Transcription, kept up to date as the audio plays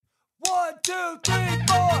2, 3,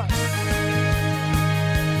 4.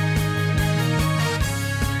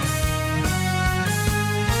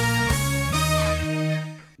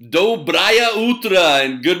 Dobraya Utra,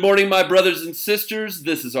 and good morning, my brothers and sisters.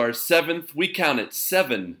 This is our seventh, we count it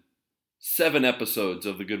seven episodes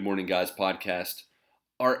of the Good Morning Guys podcast.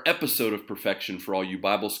 Our episode of perfection for all you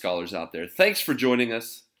Bible scholars out there. Thanks for joining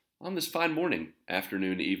us on this fine morning,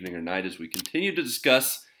 afternoon, evening, or night as we continue to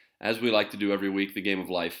discuss, as we like to do every week, the game of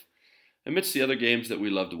life, amidst the other games that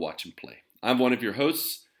we love to watch and play. I'm one of your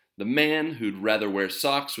hosts, the man who'd rather wear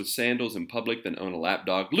socks with sandals in public than own a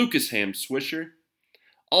lapdog, Lucas Ham Swisher.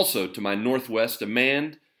 Also, to my northwest, a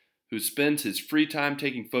man who spends his free time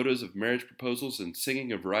taking photos of marriage proposals and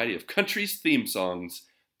singing a variety of country's theme songs,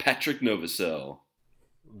 Patrick Novosel.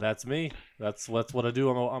 That's me. That's what I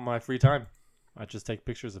do on my free time. I just take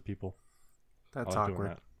pictures of people. That's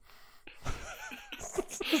awkward.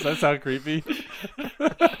 Does that sound creepy?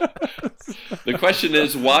 The question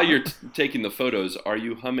is, while you're taking the photos, are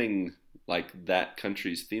you humming like that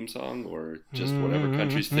country's theme song or just whatever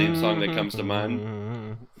country's theme song that comes to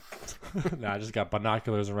mind? Nah, I just got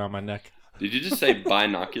binoculars around my neck. Did you just say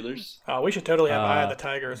binoculars? We should totally have Eye of the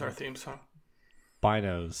Tiger as our theme song.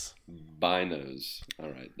 Binos. Binos.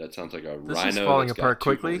 All right. That sounds like a This rhino. is falling that's apart got two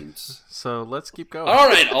quickly, horns. so let's keep going. All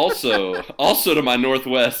right. Also to my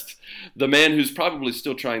northwest, the man who's probably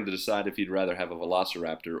still trying to decide if he'd rather have a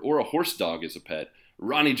velociraptor or a horse dog as a pet,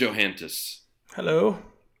 Ronnie Johantis. Hello.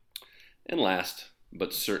 And last,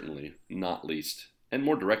 but certainly not least, and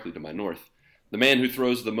more directly to my north, the man who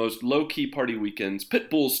throws the most low-key party weekends,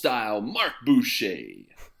 Pitbull style, Mark Boucher.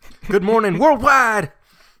 Good morning, worldwide!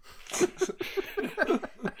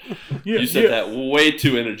 You said that way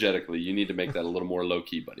too energetically. You need to make that a little more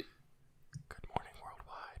low-key, buddy. Good morning,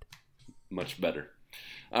 worldwide. Much better.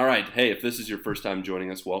 All right. Hey, if this is your first time joining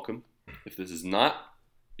us, welcome. If this is not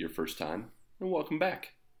your first time, then welcome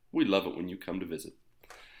back. We love it when you come to visit.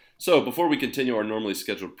 So before we continue our normally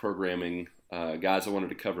scheduled programming, guys, I wanted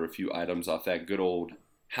to cover a few items off that good old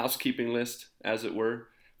housekeeping list, as it were.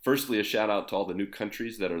 Firstly, a shout out to all the new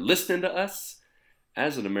countries that are listening to us.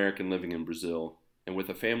 As an American living in Brazil, and with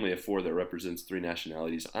a family of 4 that represents 3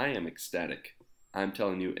 nationalities, I am ecstatic. I'm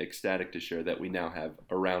telling you, ecstatic to share that we now have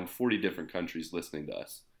around 40 different countries listening to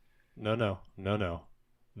us. No.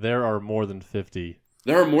 There are more than 50.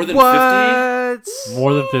 There are more than What? 50?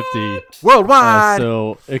 More than 50. Worldwide!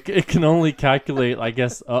 So it can only calculate, I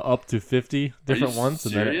guess, up to 50 different ones.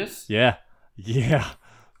 Serious? Yeah.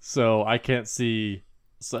 So I can't see.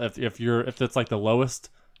 So if it's like the lowest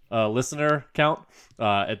listener count,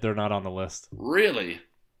 they're not on the list. Really?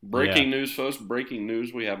 Breaking news, folks. Breaking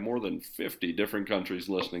news. We have more than 50 different countries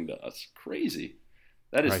listening to us. Crazy.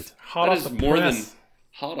 That is, Right. Hot that off is the more press. than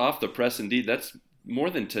hot off the press indeed. That's more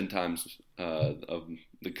than 10 times of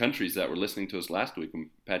the countries that were listening to us last week when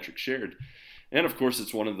Patrick shared. And of course,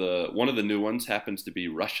 it's one of the new ones happens to be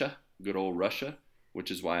Russia, good old Russia,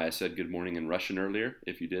 which is why I said good morning in Russian earlier,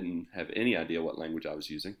 if you didn't have any idea what language I was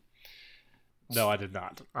using. No, I did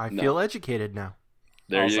not. I feel educated now.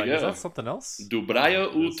 There I was you like, go. Is that something else? Dobraya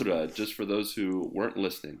Oh, it is. Utra, just for those who weren't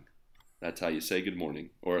listening. That's how you say good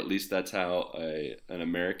morning. Or at least that's how an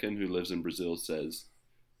American who lives in Brazil says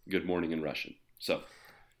good morning in Russian. So,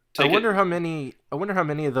 I wonder how many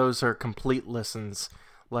of those are complete listens.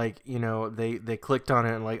 Like, they clicked on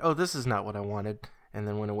it and like, oh, this is not what I wanted, and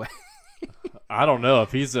then went away. I don't know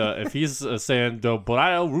if he's saying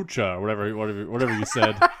Dobraya Rucha or whatever you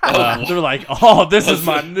said. They're like, oh, this is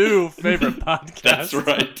my new favorite podcast. That's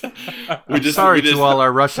right. Sorry to all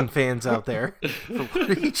our Russian fans out there for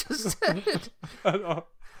what he just said.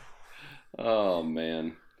 Oh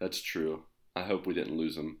man, that's true. I hope we didn't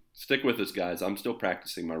lose them. Stick with us, guys. I'm still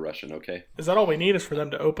practicing my Russian. Okay. Is that all we need is for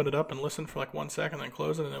them to open it up and listen for like 1 second, then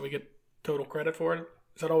close it, and then we get total credit for it?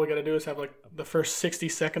 Is that all we got to do is have like the first 60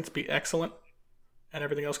 seconds be excellent and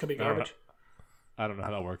everything else can be garbage? I don't know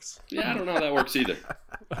how that works. Yeah, I don't know how that works either.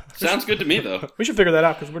 Sounds good to me though. We should figure that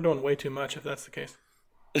out because we're doing way too much if that's the case.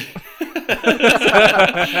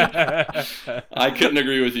 I couldn't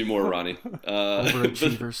agree with you more, Ronnie.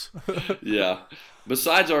 Overachievers. Yeah.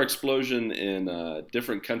 Besides our explosion in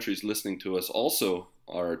different countries listening to us, also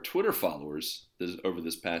our Twitter followers over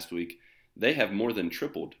this past week, they have more than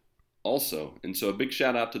tripled also. And so a big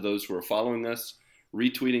shout out to those who are following us,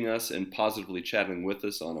 retweeting us, and positively chatting with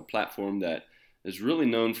us on a platform that is really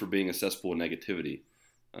known for being a cesspool of negativity.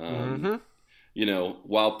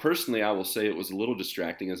 While personally I will say it was a little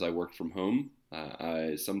distracting as I worked from home,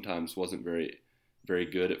 I sometimes wasn't very, very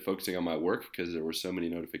good at focusing on my work because there were so many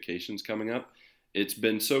notifications coming up. It's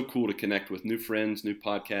been so cool to connect with new friends, new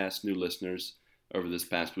podcasts, new listeners over this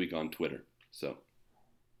past week on Twitter. So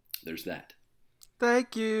there's that.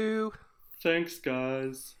 Thank you. Thanks,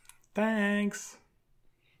 guys. Thanks.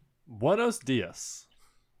 Buenos dias.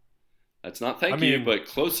 That's not thank you, but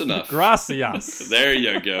close enough. Gracias. There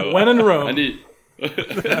you go. When in Rome. I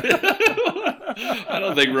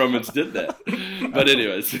don't think Romans did that. But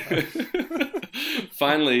anyways.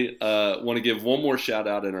 Finally, want to give one more shout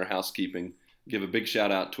out in our housekeeping. Give a big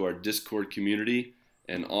shout out to our Discord community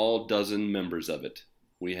and all dozen members of it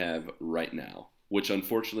we have right now, which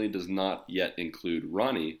unfortunately does not yet include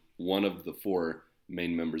Ronnie, one of the 4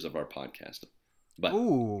 main members of our podcast. But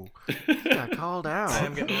Ooh, he got called I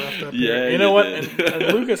am out. getting roughed up Yeah, here. You you know what? did.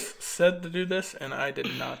 And Lucas said to do this, and I did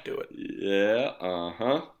not do it. yeah,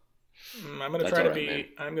 uh-huh. I'm gonna That's try to all right, be. man.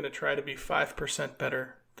 I'm gonna try to be 5%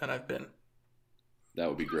 better than I've been. That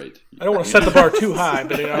would be great. I don't want to set the bar too high,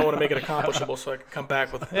 but I want to make it accomplishable so I can come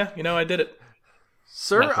back with, I did it.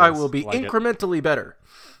 Sir, That I was will be like it. incrementally better.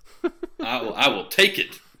 I will take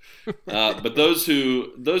it. But those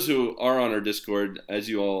who are on our Discord, as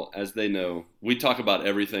they know, we talk about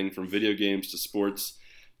everything from video games to sports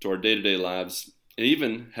to our day-to-day lives, and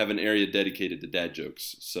even have an area dedicated to dad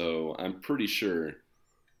jokes. So I'm pretty sure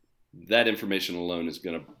that information alone is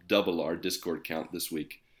going to double our Discord count this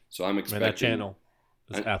week. So I'm Man, expecting that channel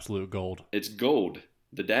is absolute gold. It's gold.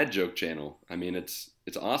 The dad joke channel. I mean, it's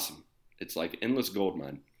awesome. It's like endless gold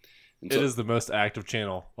mine. And It is the most active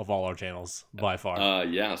channel of all our channels by far.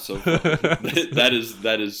 Yeah, so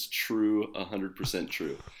that is true, 100%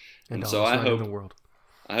 true. And so I in the world.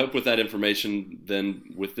 hope with that information, then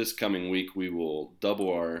with this coming week, we will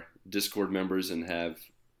double our Discord members and have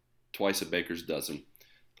twice a baker's dozen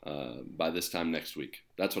by this time next week.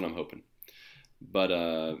 That's what I'm hoping. But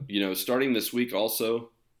starting this week also,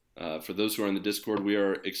 for those who are in the Discord, we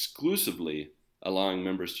are exclusively allowing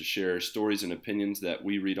members to share stories and opinions that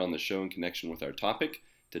we read on the show in connection with our topic,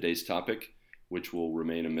 today's topic, which will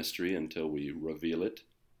remain a mystery until we reveal it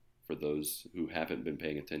for those who haven't been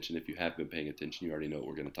paying attention. If you have been paying attention, you already know what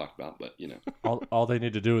we're going to talk about, but All they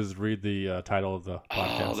need to do is read the title of the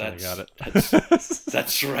podcast Oh, and they got it.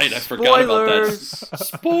 that's right. I forgot about that.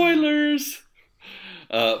 Spoilers!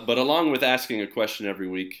 But along with asking a question every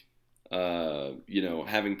week,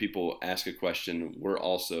 having people ask a question, we're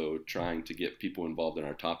also trying to get people involved in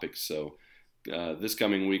our topics. So this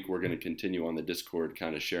coming week, we're going to continue on the Discord,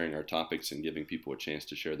 kind of sharing our topics and giving people a chance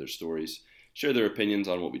to share their stories, share their opinions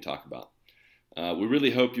on what we talk about. We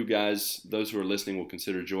really hope you guys, those who are listening, will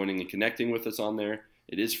consider joining and connecting with us on there.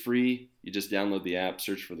 It is free. You just download the app,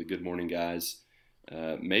 search for the Good Morning Guys.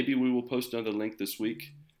 Maybe we will post another link this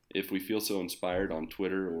week if we feel so inspired on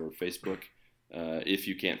Twitter or Facebook. If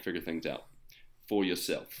you can't figure things out for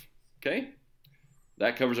yourself. Okay?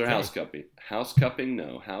 That covers our housekeeping. Housekeeping?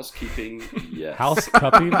 No. Housekeeping? Yes. House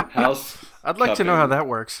cupping? I'd like to know how that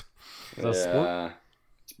works. Is that a sport? Yeah.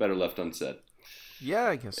 It's better left unsaid. Yeah,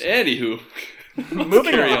 I guess so. Anywho,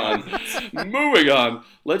 Moving carry on. Moving on.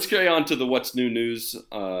 Let's carry on to the What's New news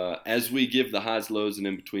as we give the highs, lows, and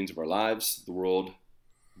in-betweens of our lives, the world,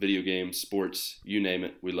 video games, sports, you name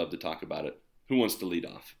it. We love to talk about it. Who wants to lead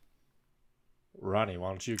off? Ronnie, why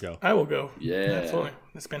don't you go? I will go. Yeah. Absolutely.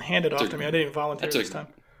 It's been handed off to me. I didn't even volunteer this time.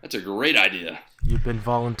 That's a great idea. You've been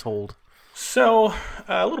voluntold. So,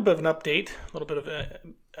 a little bit of an update, a little bit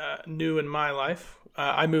of new in my life.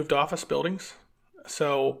 I moved office buildings.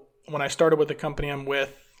 So, when I started with the company I'm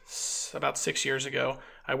with about 6 years ago,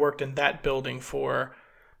 I worked in that building for,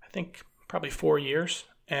 I think, probably 4 years.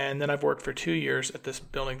 And then I've worked for 2 years at this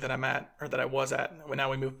building that I'm at, or that I was at. Now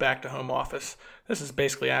we moved back to home office. This is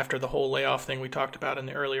basically after the whole layoff thing we talked about in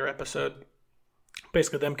the earlier episode.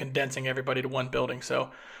 Basically them condensing everybody to one building.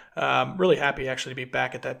 So really happy actually to be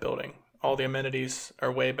back at that building. All the amenities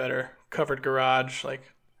are way better. Covered garage.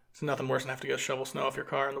 Like, it's nothing worse than have to go shovel snow off your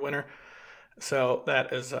car in the winter. So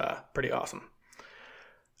that is pretty awesome.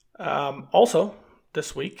 Also,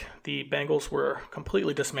 this week, the Bengals were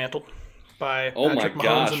completely dismantled by Patrick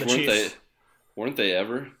Mahomes and the Chiefs. Weren't they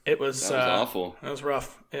ever? It was awful. It was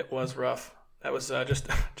rough. It was rough. That was just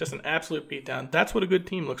an absolute beatdown. That's what a good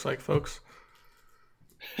team looks like, folks.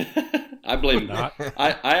 I blame Not.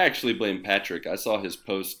 I actually blame Patrick. I saw his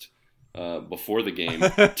post before the game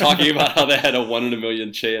talking about how they had a 1 in a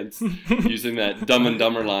million chance using that Dumb and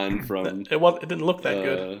Dumber line from It didn't look that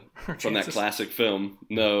good from that classic film.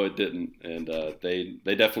 No, it didn't, and they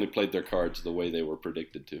definitely played their cards the way they were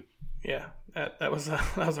predicted to. Yeah, that was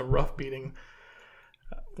a rough beating.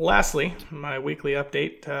 Lastly, my weekly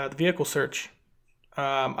update: the vehicle search.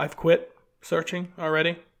 I've quit searching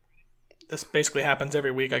already. This basically happens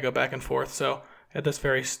every week. I go back and forth. So at this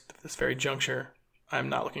very juncture, I'm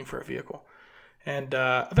not looking for a vehicle, and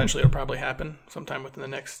eventually it'll probably happen sometime within the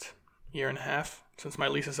next year and a half. since my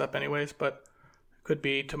lease is up anyways, but could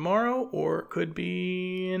be tomorrow or it could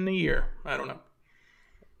be in a year. I don't know.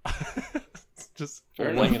 Just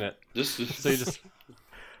Fair winging enough. it. So you just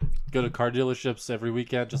go to car dealerships every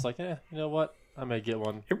weekend, just like, you know what? I may get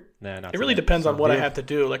one. Not It really today. depends on what I deal. have to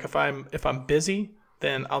do. Like if I'm busy,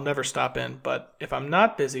 then I'll never stop in. But if I'm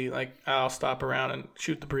not busy, like I'll stop around and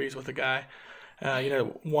shoot the breeze with a guy,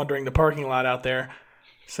 wandering the parking lot out there.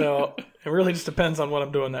 So it really just depends on what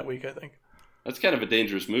I'm doing that week, I think. That's kind of a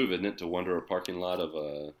dangerous move, isn't it, to wander a parking lot of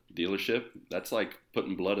a dealership? That's like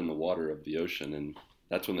putting blood in the water of the ocean, and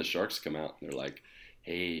that's when the sharks come out. And they're like,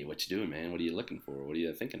 hey, what you doing, man? What are you looking for? What are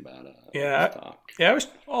you thinking about? Yeah, let's talk. Yeah, I was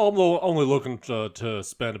Oh, I'm only looking to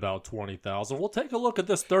spend about $20,000. We'll take a look at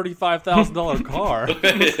this $35,000 car.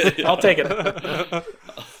 I'll take it.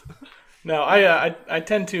 No, I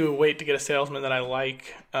tend to wait to get a salesman that I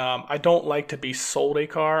like. I don't like to be sold a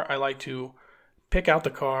car. I like to pick out the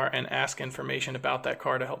car and ask information about that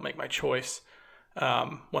car to help make my choice.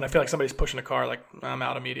 When I feel like somebody's pushing a car, like I'm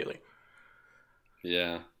out immediately.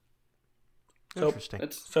 Yeah. Interesting.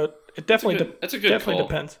 So it definitely That's a good definitely call.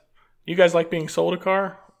 depends. You guys like being sold a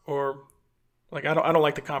car, or like I don't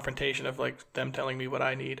like the confrontation of like them telling me what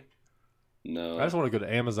I need. No. I just want to go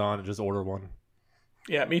to Amazon and just order one.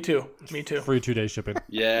 Yeah, me too. Me too. Free 2-day shipping.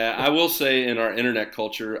 Yeah, I will say in our internet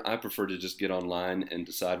culture, I prefer to just get online and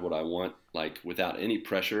decide what I want, like without any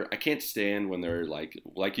pressure. I can't stand when they're like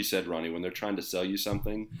you said, Ronnie, when they're trying to sell you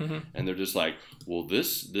something and they're just like, well,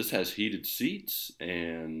 this has heated seats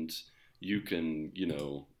and you can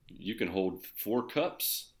hold 4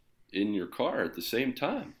 cups in your car at the same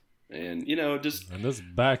time. And, just... And this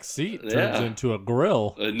back seat turns Yeah. into a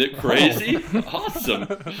grill. Isn't it crazy? Awesome.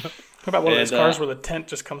 How about one of those And, cars where the tent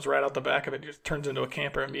just comes right out the back of it, just turns into a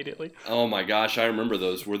camper immediately? Oh my gosh, I remember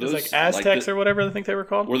those. Were those It's like Aztecs or whatever I think they were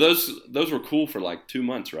called. Were those were cool for like 2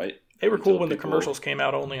 months, right? They were cool Until when the people- commercials came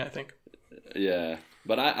out only, I think. Yeah,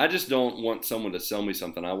 but I just don't want someone to sell me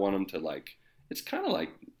something. I want them to like. It's kind of like,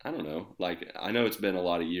 I don't know. Like, I know it's been a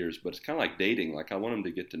lot of years, but it's kind of like dating. Like, I want them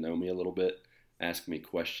to get to know me a little bit, ask me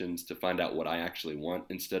questions to find out what I actually want,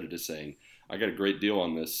 instead of just saying, I got a great deal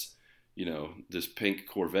on this, this pink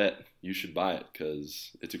Corvette. You should buy it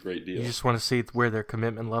because it's a great deal. You just want to see where their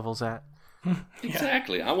commitment level's at.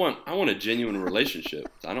 Exactly. I want a genuine relationship.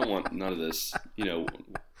 I don't want none of this,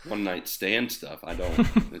 one night stand stuff. I don't.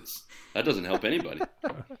 That doesn't help anybody.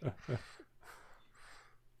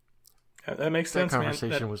 That makes That sense, man.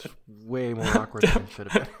 conversation was way more awkward than it should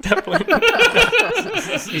have been.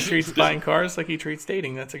 Definitely. He treats buying cars like he treats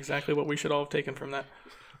dating. That's exactly what we should all have taken from that.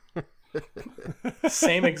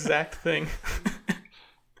 Same exact thing.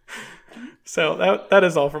 So that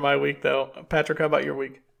is all for my week, though. Patrick, how about your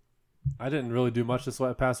week? I didn't really do much this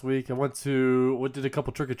past week. I did a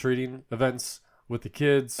couple trick-or-treating events with the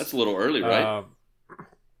kids. That's a little early, right?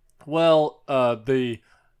 The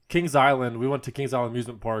Kings Island, we went to Kings Island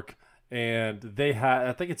Amusement Park, and they had,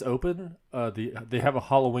 I think it's open. They have a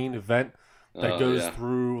Halloween event that goes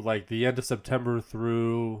through like the end of September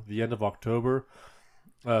through the end of October.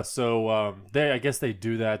 I guess they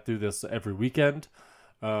do this every weekend.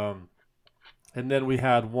 And then we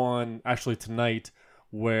had one actually tonight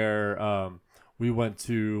where we went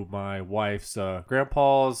to my wife's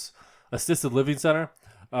grandpa's assisted living center,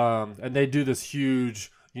 and they do this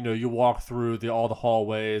huge. You walk through all the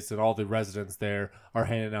hallways, and all the residents there are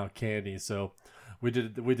handing out candy. So we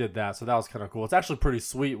did that. So that was kind of cool. It's actually pretty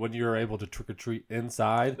sweet when you're able to trick or treat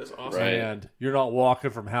inside. That's awesome. Right. And you're not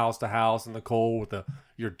walking from house to house in the cold with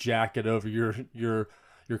your jacket over your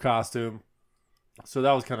costume. So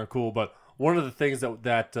that was kind of cool. But one of the things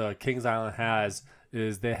that Kings Island has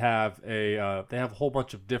is they have a whole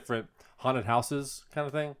bunch of different haunted houses kind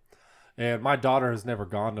of thing. And my daughter has never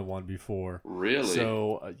gone to one before. Really?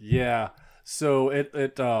 So yeah. So it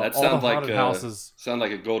That all the sounds haunted houses. sound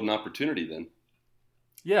like a golden opportunity then.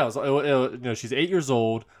 Yeah, she's 8 years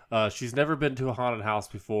old. She's never been to a haunted house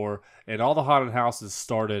before, and all the haunted houses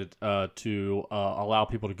started to allow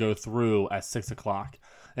people to go through at 6 o'clock.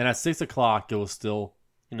 And at 6 o'clock, it was still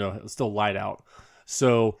light out.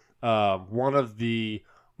 So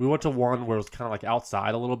we went to one where it was kind of like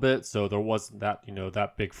outside a little bit, so there wasn't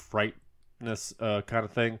that big frightness kind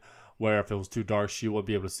of thing. Where if it was too dark, she wouldn't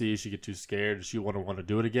be able to see. She'd get too scared, and she wouldn't want to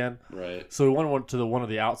do it again. Right. So we went to one of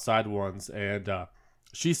the outside ones, and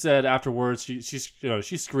she said afterwards she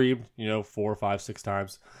screamed 4, 5, 6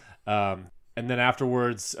 times, and then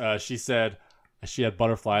afterwards she said she had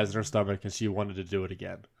butterflies in her stomach and she wanted to do it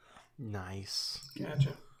again. Nice.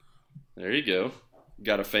 Gotcha. There you go.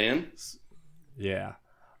 Got a fan? Yeah.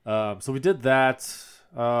 So we did that.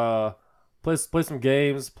 Played some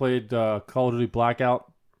games. Played Call of Duty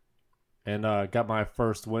Blackout. and got my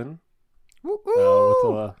first win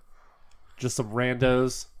Woo-hoo! with just some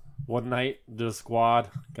randos one night. Did a squad,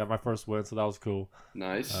 got my first win, so that was cool.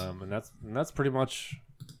 Nice. And that's pretty much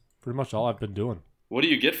all I've been doing. What do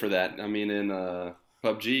you get for that? I mean, in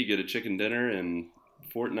PUBG, you get a chicken dinner, and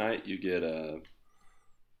Fortnite, you get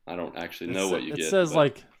I don't actually know what you get. It says but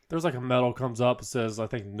like there's like a medal comes up. It says I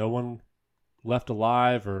think no one left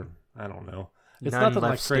alive, or I don't know. It's None nothing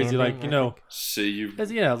like left crazy, like standing, I think. see you.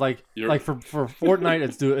 Yeah, like for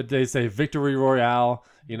Fortnite, they say Victory Royale.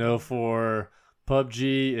 For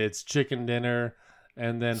PUBG, it's chicken dinner,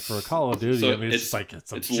 and then for Call of Duty, So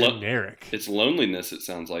it's generic. It's loneliness. It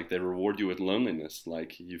sounds like they reward you with loneliness.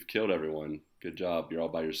 Like you've killed everyone. Good job. You're all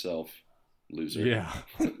by yourself, loser. Yeah.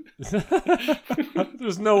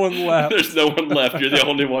 There's no one left. There's no one left. You're the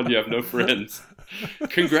only one. You have no friends.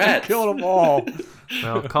 Congrats. Killed them all.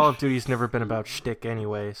 Well, Call of Duty's never been about shtick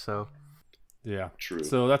anyway, so. Yeah. True.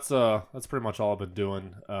 So that's pretty much all I've been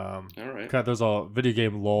doing. All right. There's a video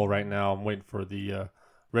game lull right now. I'm waiting for the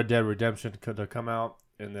Red Dead Redemption to come out,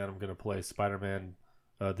 and then I'm gonna play Spider-Man,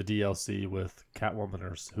 the DLC with Catwoman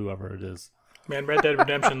or whoever it is. Man, Red Dead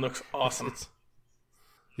Redemption looks awesome.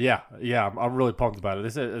 Yeah, I'm really pumped about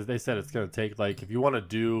it. They said it's gonna take, like, if you want to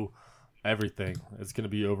do everything, it's gonna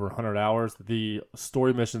be over 100 hours. The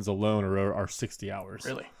story missions alone are 60 hours.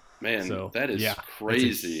 Really? Man, So, that is yeah,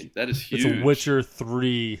 crazy. That is huge. It's a Witcher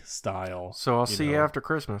 3 style. So I'll see you after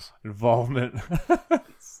Christmas. Involvement.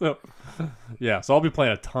 So I'll be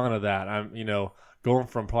playing a ton of that. I'm going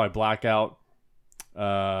from probably Blackout,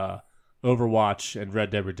 Overwatch, and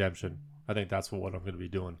Red Dead Redemption. I think that's what I'm going to be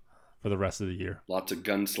doing for the rest of the year. Lots of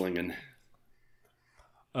gunslinging.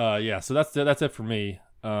 So that's it for me.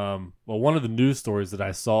 Well, one of the news stories that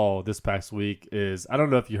I saw this past week is, I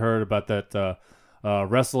don't know if you heard about that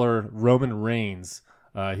wrestler Roman Reigns.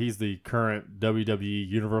 He's the current WWE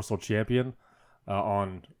Universal Champion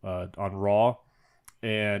on Raw,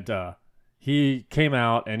 and he came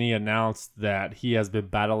out and he announced that he has been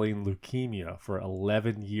battling leukemia for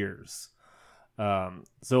 11 years. So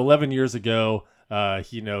 11 years ago,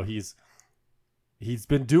 he's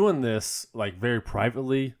been doing this like very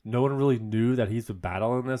privately. No one really knew that he's been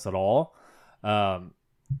battling this at all. And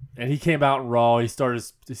he came out in Raw. He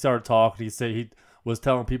started talking. He said he was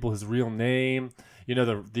telling people his real name.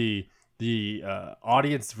 The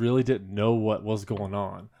audience really didn't know what was going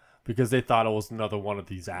on because they thought it was another one of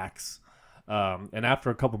these acts. And after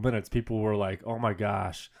a couple minutes, people were like, "Oh my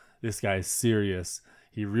gosh, this guy is serious.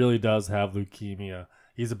 He really does have leukemia.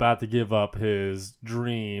 He's about to give up his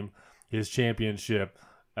dream, his championship."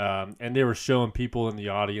 And they were showing people in the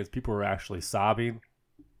audience. People were actually sobbing.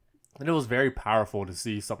 And it was very powerful to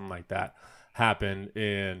see something like that happen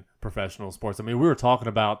in professional sports. I mean, we were talking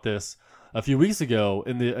about this a few weeks ago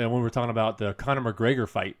when we were talking about the Conor McGregor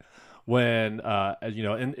fight, when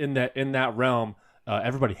in that realm,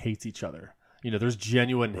 everybody hates each other. There's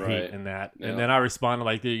genuine hate in that. Yeah. And then I responded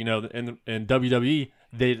like, in WWE,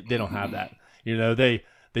 they don't have that.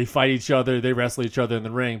 They fight each other, they wrestle each other in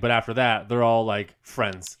the ring, but after that, they're all like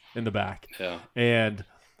friends in the back. Yeah. And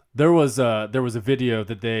there was a video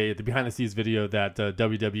that the behind the scenes video that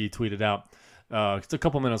WWE tweeted out. It's a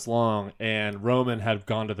couple minutes long, and Roman had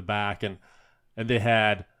gone to the back, and they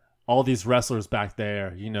had all these wrestlers back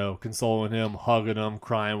there, consoling him, hugging him,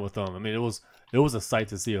 crying with him. I mean, it was a sight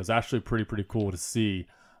to see. It was actually pretty cool to see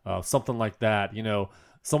something like that.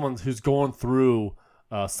 Someone who's going through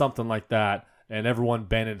something like that, and everyone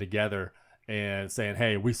banding together and saying,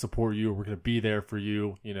 "Hey, we support you. We're going to be there for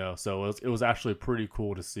you." So it was actually pretty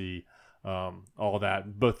cool to see all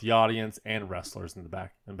that, both the audience and wrestlers in the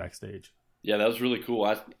back and backstage. Yeah, that was really cool.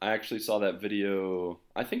 I actually saw that video,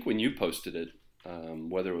 I think when you posted it,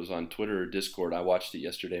 whether it was on Twitter or Discord. I watched it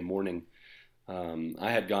yesterday morning. I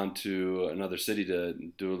had gone to another city to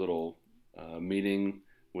do a little meeting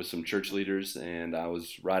with some church leaders, and I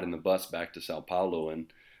was riding the bus back to Sao Paulo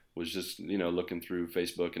and was just, looking through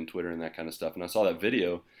Facebook and Twitter and that kind of stuff. And I saw that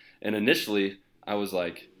video, and initially I was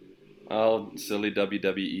like, oh, silly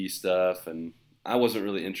WWE stuff, and I wasn't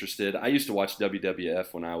really interested. I used to watch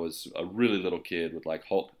WWF when I was a really little kid with like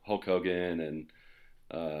Hulk Hogan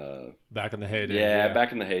and back in the heyday. Yeah,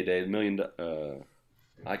 back in the heyday.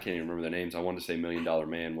 I can't even remember their names. I wanted to say $1 Million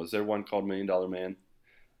Man. Was there one called $1 Million Man?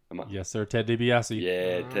 Yes, sir. Ted DiBiase.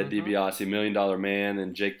 Yeah, Ted DiBiase, $1 Million Man,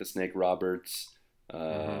 and Jake the Snake Roberts,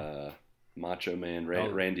 Macho Man,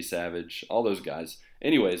 Randy Savage, all those guys.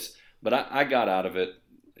 Anyways, but I got out of it,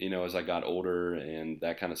 as I got older and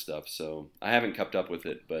that kind of stuff. So I haven't kept up with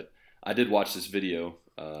it, but I did watch this video,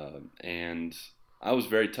 and I was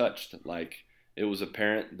very touched. Like, it was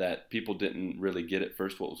apparent that people didn't really get at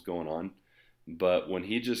first what was going on, but when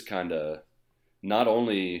he just kind of not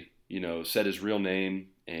only, said his real name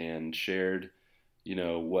and shared,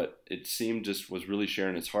 what it seemed just was really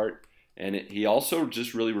sharing his heart. And he also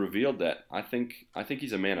just really revealed that I think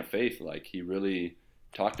he's a man of faith. Like, he really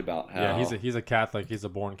talked about how he's a Catholic. He's a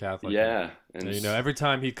born Catholic. Yeah. And every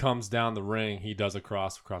time he comes down the ring, he does a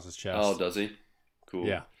cross across his chest. Oh, does he? Cool.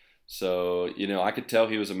 Yeah. So, I could tell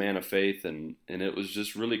he was a man of faith, and it was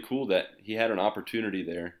just really cool that he had an opportunity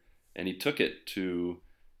there, and he took it to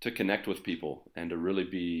connect with people and to really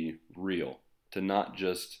be real, to not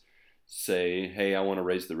just say, hey, I want to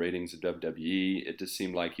raise the ratings of WWE. It just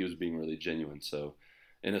seemed like he was being really genuine. So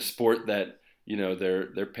in a sport that,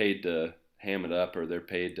 they're paid to ham it up, or they're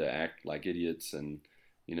paid to act like idiots and,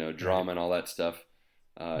 drama and all that stuff.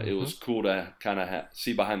 It was cool to kind of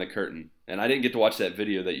see behind the curtain. And I didn't get to watch that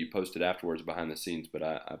video that you posted afterwards behind the scenes, but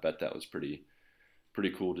I bet that was pretty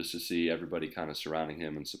cool just to see everybody kind of surrounding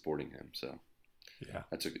him and supporting him. So yeah,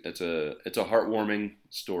 it's a heartwarming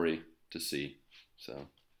story to see. So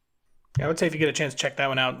yeah, I would say if you get a chance, check that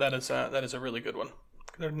one out. That is a really good one.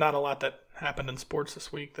 There's not a lot that happened in sports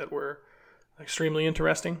this week that were extremely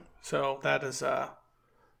interesting. So that is that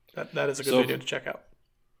is a good video to check out.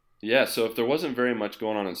 Yeah, so if there wasn't very much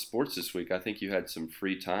going on in sports this week, I think you had some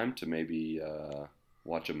free time to maybe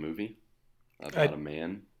watch a movie about a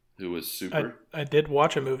man who was super. I did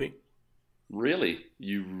watch a movie. Really?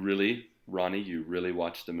 Ronnie, you really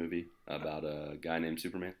watched a movie about a guy named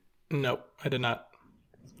Superman? Nope, I did not.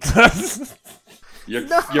 You're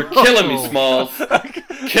killing me, Smalls.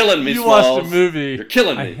 Killing me, you Smalls. You watched a movie. You're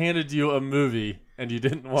killing me. I handed you a movie, and you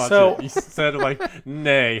didn't watch it. You said,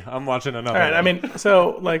 nay, I'm watching another one. All right, I mean,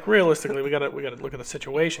 so, realistically, we gotta look at the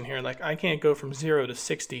situation here. Like, I can't go from 0 to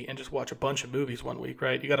 60 and just watch a bunch of movies one week,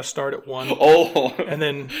 right? You gotta start at 1. Oh. And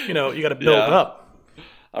then, you gotta build up.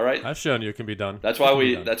 All right. I've shown you it can be done. That's why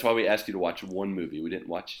we asked you to watch one movie. We didn't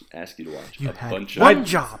ask you to watch a bunch of one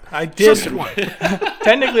job. I did. Just one.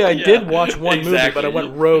 Technically, I did watch one movie, but I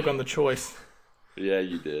went rogue on the choice. Yeah,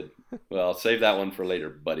 you did. Well, save that one for later,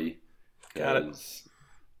 buddy. Got it.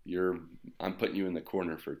 I'm putting you in the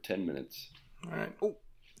corner for 10 minutes. All right.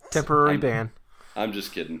 Temporary ban. I'm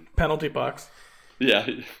just kidding. Penalty box. Yeah,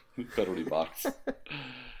 penalty box.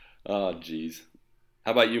 Oh, jeez.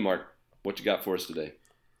 How about you, Mark? What you got for us today?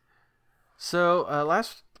 So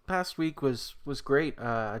past week was great.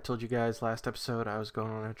 I told you guys last episode I was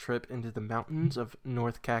going on a trip into the mountains of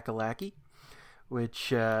North Kakalaki,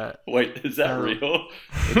 which wait, is that real?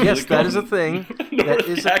 Yes, that is a thing. North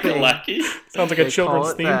Kakalaki? Sounds like a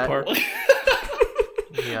children's theme park.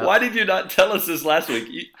 Yep. Why did you not tell us this last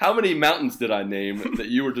week? How many mountains did I name that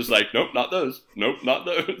you were just like, nope, not those. Nope, not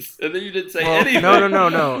those. And then you didn't say anything.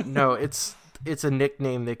 No. It's a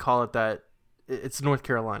nickname. They call it that. It's North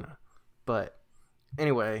Carolina. But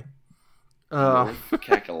anyway, North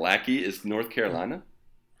Kakalaki is North Carolina.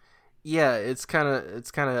 Yeah, it's kind of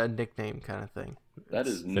a nickname kind of thing. That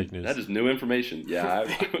is fake news. That is new information. Yeah,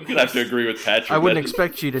 I'm gonna have to agree with Patrick. I wouldn't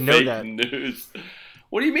expect you to know that. News.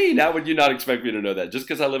 What do you mean? How would you not expect me to know that? Just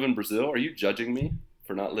because I live in Brazil? Are you judging me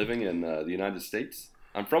for not living in the United States?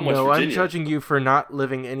 I'm from West Virginia. No, I'm judging you for not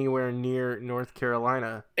living anywhere near North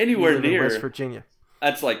Carolina. Anywhere near West Virginia.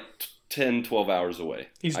 That's like 10, 12 hours away.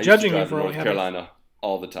 He's judging you for North Carolina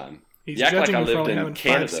all the time. He's judging you for only having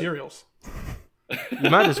Canada. 5 cereals. You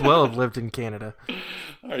might as well have lived in Canada.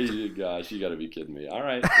 Gosh, you got to be kidding me. All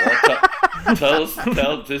right. Well,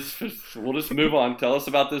 we'll just move on. Tell us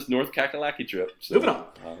about this North Kakalaki trip. So, moving on.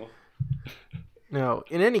 No,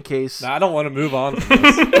 in any case. I don't want to move on from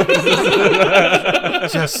this.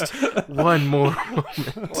 Just one more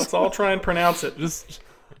moment. Let's all try and pronounce it.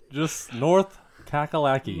 Just North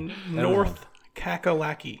Kakalaki. North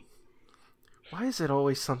Kakalaki. Why is it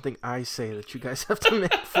always something I say that you guys have to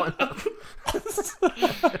make fun of?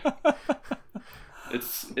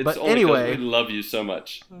 It's but only anyway, we love you so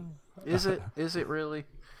much. Is it? Is it really?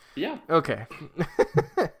 Yeah. Okay.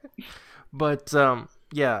 But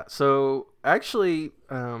yeah. So actually,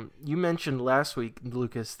 you mentioned last week,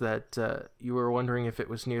 Lucas, that you were wondering if it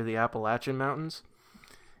was near the Appalachian Mountains.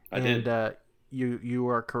 I did. And you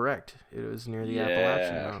are correct. It was near the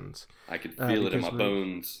Appalachian Mountains. I could feel it in my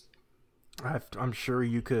bones. I'm sure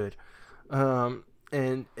you could.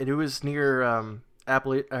 And it was near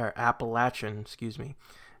Appalachian State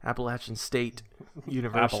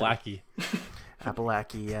University.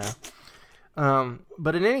 Appalachia, yeah.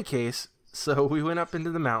 But in any case, so we went up into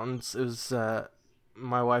the mountains. It was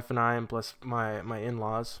my wife and I, and plus my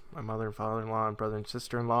in-laws, my mother and father-in-law, and brother and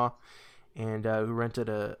sister-in-law, and we rented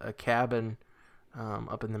a cabin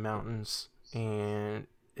up in the mountains, and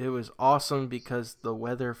it was awesome because the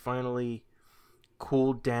weather finally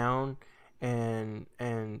cooled down, and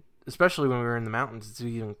especially when we were in the mountains, it's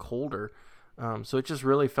even colder. So it just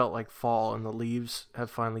really felt like fall, and the leaves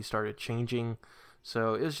have finally started changing.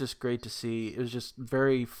 So it was just great to see. It was just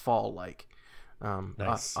very fall-like,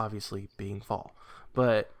 Nice. Obviously being fall.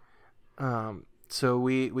 But so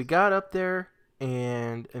we got up there,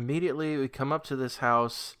 and immediately we come up to this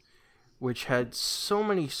house, which had so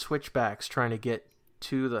many switchbacks trying to get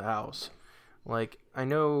to the house. Like, I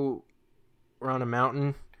know we're on a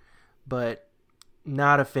mountain, but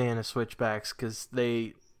not a fan of switchbacks because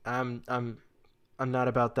I'm not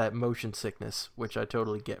about that motion sickness, which I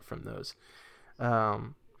totally get from those.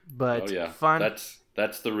 But oh yeah, fun.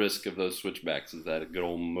 that's the risk of those switchbacks, is that good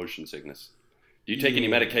old motion sickness. Do you take any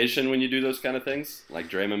medication when you do those kind of things, like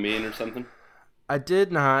Dramamine or something? I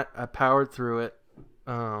did not. I powered through it.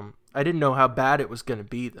 I didn't know how bad it was going to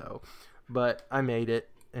be though, but I made it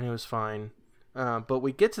and it was fine. But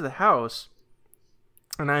we get to the house,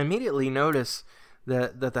 and I immediately notice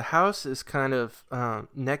that the house is kind of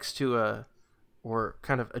next to or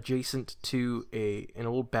kind of adjacent to an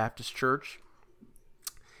old Baptist church.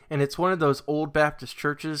 And it's one of those old Baptist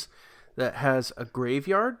churches that has a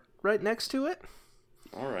graveyard right next to it.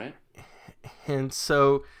 All right. And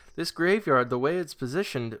so this graveyard, the way it's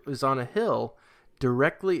positioned, is on a hill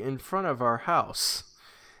directly in front of our house.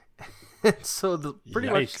 And so pretty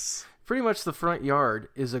much the front yard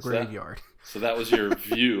is a graveyard. So that was your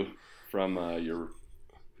view from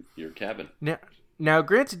your cabin. Now,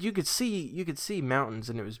 granted, you could see mountains,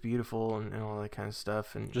 and it was beautiful and all that kind of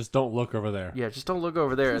stuff. And just don't look over there. Yeah, just don't look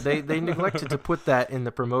over there. They neglected to put that in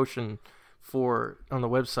the promotion on the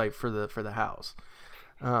website for the house.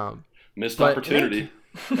 Missed opportunity.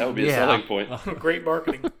 That would be a selling point. Great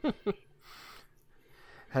marketing.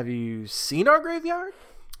 Have you seen our graveyard?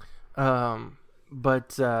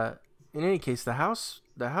 But in any case, the house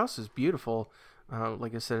is beautiful.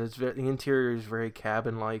 Like I said, the interior is very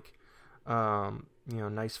cabin-like.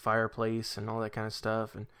 Nice fireplace and all that kind of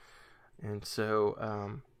stuff. And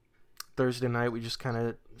so Thursday night we just kind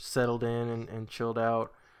of settled in and chilled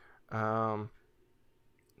out. I'm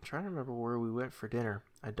trying to remember where we went for dinner.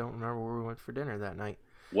 I don't remember where we went for dinner that night.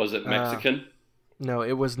 Was it Mexican? No,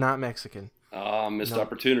 it was not Mexican. Missed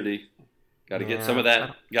opportunity. Got to get some of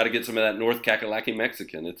that. Got to get some of that North Kakalaki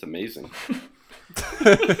Mexican. It's amazing.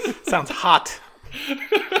 Sounds hot.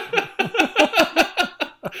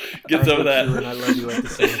 Get some of that. And I love you at the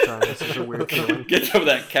same time. This is a weird feeling. Get some of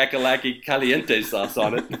that Kakalaki Caliente sauce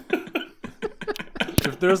on it.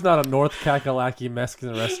 If there's not a North Kakalaki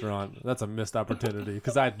Mexican restaurant, that's a missed opportunity,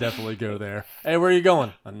 because I'd definitely go there. Hey, where are you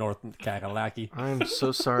going? A North Kakalaki. I'm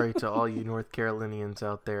so sorry to all you North Carolinians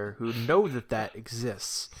out there who know that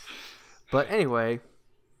exists. But anyway,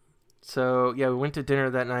 so yeah, we went to dinner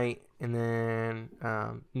that night, and then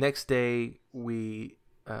next day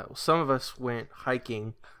some of us went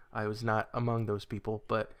hiking. I was not among those people,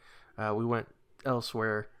 but we went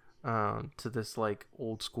elsewhere to this like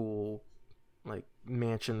old school like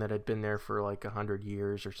mansion that had been there for like 100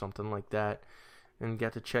 years or something like that, and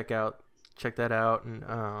got to check that out and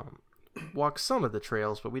walk some of the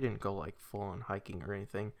trails, but we didn't go like full on hiking or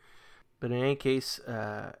anything. But in any case,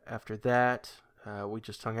 after that, we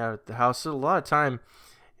just hung out at the house. So a lot of time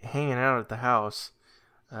hanging out at the house,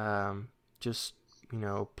 just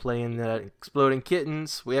playing that Exploding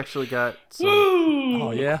Kittens. We actually got some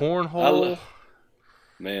cornhole.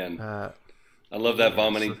 I love that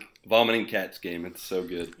vomiting cats game. It's so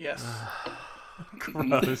good. Yes.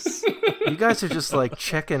 Gross. You guys are just like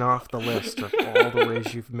checking off the list of all the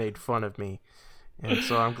ways you've made fun of me. And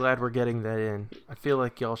so I'm glad we're getting that in. I feel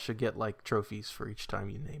like y'all should get like trophies for each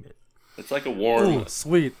time you name it. It's like a warm. Ooh,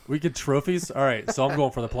 sweet. We get trophies? All right, so I'm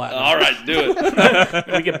going for the platinum. All right, do it.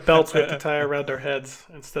 We get belts we have to tie around our heads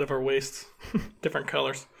instead of our waists. Different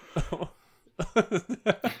colors.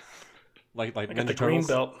 like Ninja the green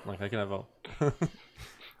belt. Like I can have a...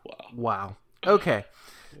 Wow. Okay.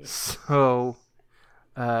 So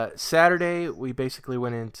Saturday we basically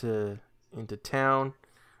went into town.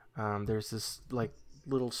 There's this like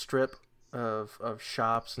little strip of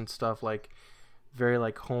shops and stuff, like very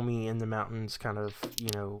like homey in the mountains kind of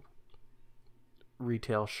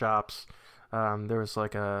retail shops. There was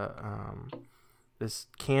like this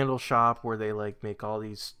candle shop where they like make all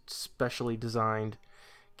these specially designed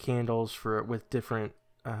candles with different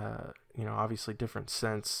obviously different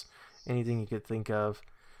scents, anything you could think of.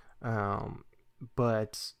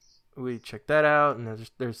 But we checked that out, and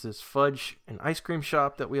there's this fudge and ice cream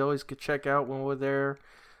shop that we always could check out when we're there.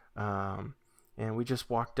 And we just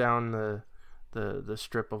walked down the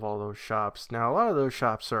strip of all those shops. Now a lot of those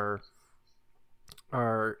shops are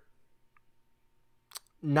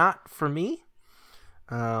not for me.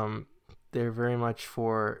 they're very much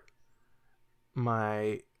for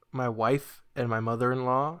my wife and my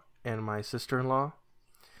mother-in-law and my sister-in-law.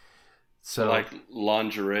 So like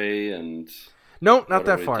lingerie and no, not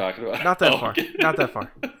that far. Not that far. Okay. Not that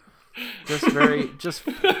far. Just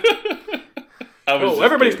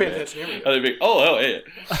everybody's paying attention. Here we go. Hey.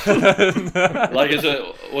 Like,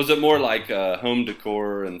 was it more like home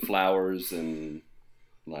decor and flowers and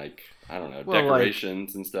like, I don't know,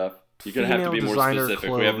 decorations and stuff? You're gonna have to be more specific.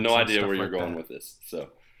 We have no idea where you're going with this. So,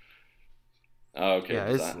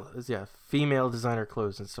 okay. Yeah, female designer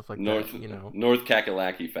clothes and stuff like that. North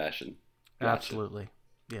Kakalaki fashion. Gotcha. Absolutely.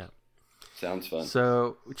 Yeah. Sounds fun.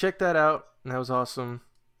 So we checked that out, and that was awesome.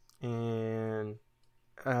 And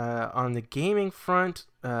on the gaming front,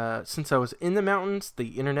 since I was in the mountains,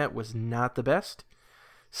 the internet was not the best.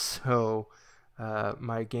 So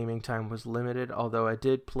my gaming time was limited, although I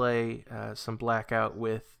did play some Blackout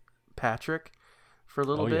with Patrick for a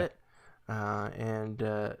little bit. And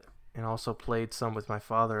also played some with my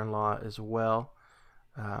father-in-law as well.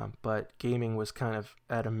 But gaming was kind of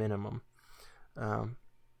at a minimum.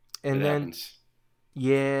 Happens.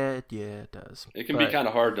 Yeah, it does. It can be kind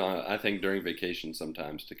of hard, I think, during vacation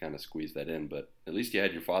sometimes to kind of squeeze that in. But at least you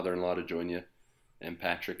had your father-in-law to join you and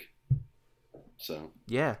Patrick. So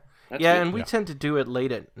yeah, good. And we tend to do it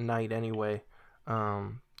late at night anyway.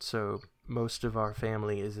 So most of our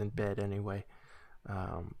family is in bed anyway.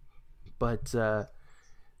 But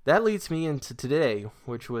that leads me into today,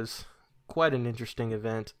 which was quite an interesting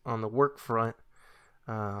event on the work front.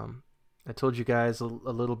 I told you guys a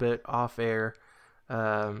little bit off air.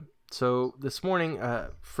 So this morning,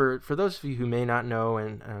 for those of you who may not know,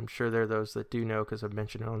 and I'm sure there are those that do know because I've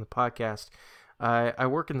mentioned it on the podcast, I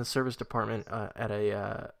work in the service department at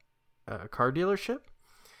a car dealership.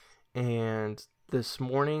 And this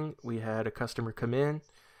morning we had a customer come in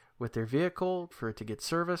with their vehicle for it to get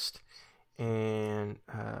serviced. And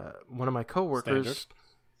one of my coworkers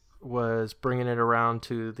was bringing it around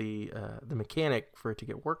to the mechanic for it to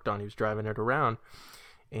get worked on. He was driving it around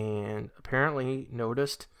and apparently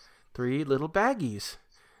noticed 3 little baggies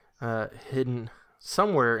hidden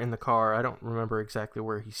somewhere in the car. I don't remember exactly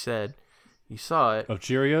where he said he saw it. Of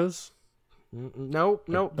Cheerios? No.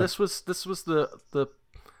 This was the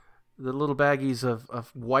little baggies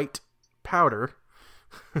of white powder.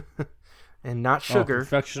 And not sugar.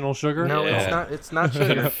 Confectional sugar? No, it's not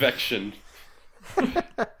sugar. Confection.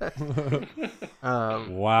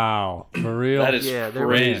 Wow, for real? That is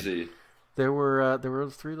crazy. There were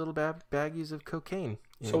 3 little baggies of cocaine.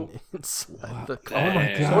 Inside the car. Oh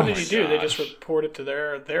my god! So what did he do? They just reported to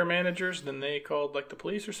their managers, then they called like the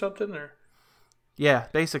police or something, or? Yeah,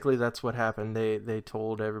 basically that's what happened. They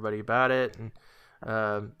told everybody about it, and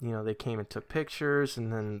they came and took pictures,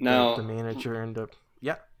 and then the manager ended up.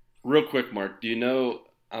 Yeah. Real quick, Mark, do you know?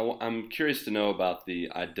 I'm curious to know about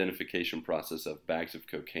the identification process of bags of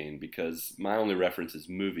cocaine, because my only reference is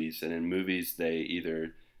movies, and in movies they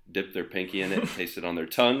either dip their pinky in it and taste it on their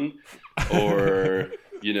tongue, or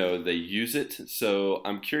they use it. So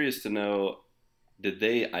I'm curious to know, did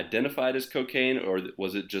they identify it as cocaine, or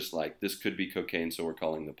was it just like, this could be cocaine, so we're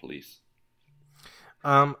calling the police?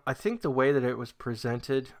 I think the way that it was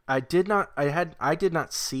presented, I did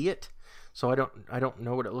not see it. So I don't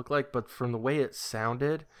know what it looked like, but from the way it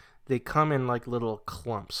sounded, they come in like little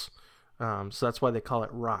clumps. So that's why they call it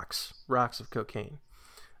rocks of cocaine.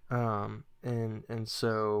 And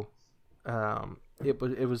so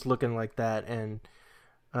it was looking like that, and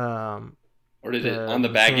or did it on the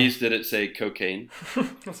baggies? Did it say cocaine?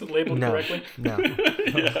 Was it labeled correctly? No.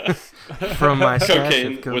 Yeah. From my stash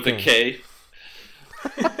cocaine of cocaine with a K.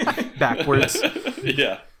 Backwards.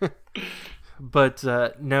 Yeah. But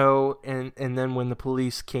no, and then when the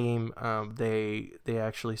police came, they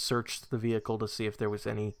actually searched the vehicle to see if there was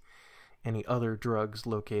any other drugs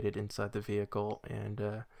located inside the vehicle.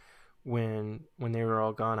 And when they were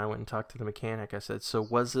all gone, I went and talked to the mechanic. I said, "So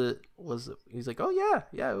was it?" He's like, "Oh yeah,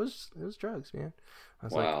 it was drugs, man." I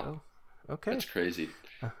was like, "Oh, okay." That's crazy.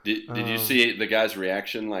 Did you see the guy's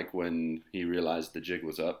reaction, like when he realized the jig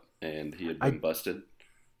was up and he had been busted?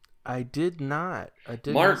 I did not.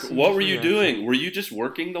 Mark, what were you doing? Were you just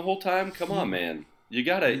working the whole time? Come on, man. You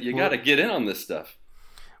gotta get in on this stuff.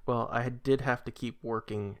 Well, I did have to keep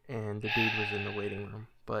working, and the dude was in the waiting room.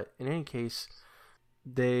 But in any case,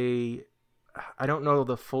 I don't know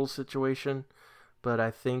the full situation, but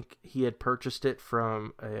I think he had purchased it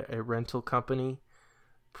from a rental company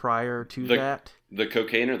prior to that. The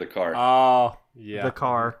cocaine or the car? Oh, yeah. The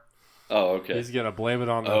car. Oh, okay. He's going to blame it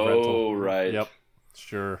on the rental. Oh, right. Yep.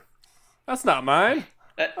 Sure. That's not mine.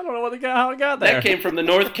 I don't know how it got there. That came from the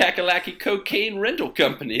North Kakalaki Cocaine Rental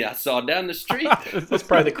Company I saw down the street. That's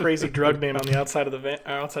probably the crazy drug name on the outside of the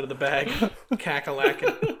outside of the bag.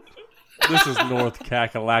 Kakalaki. This is North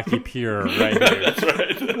Kakalaki Pure right here. That's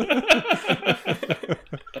right.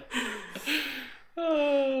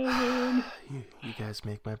 Oh, man. You guys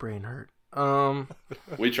make my brain hurt.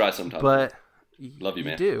 We try sometimes. But love you,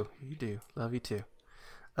 man. You do. Love you too.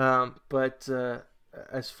 But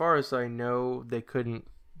as far as I know, they couldn't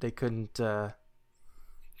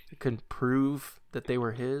prove that they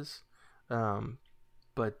were his.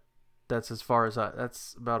 But that's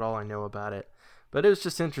about all I know about it. But it was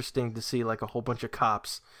just interesting to see like a whole bunch of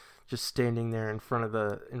cops just standing there in front of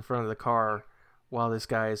the car while this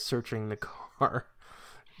guy is searching the car.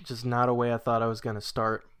 Just not a way I thought I was gonna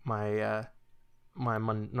start my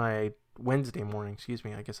my Wednesday morning. Excuse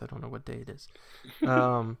me. I guess I don't know what day it is.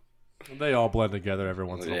 They all blend together every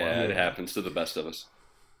once in a while. Yeah, it happens to the best of us.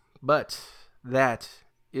 But that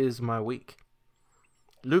is my week.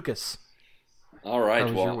 Lucas. All right. How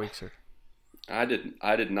was your week, sir? I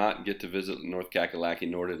did not get to visit North Kakalaki,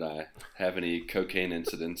 nor did I have any cocaine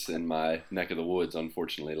incidents in my neck of the woods,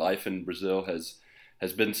 unfortunately. Life in Brazil has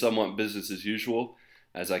been somewhat business as usual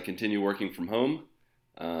as I continue working from home.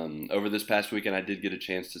 Over this past weekend, I did get a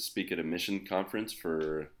chance to speak at a mission conference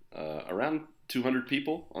for around 200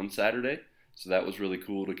 people on Saturday. So that was really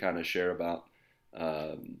cool to kind of share about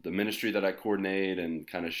the ministry that I coordinate and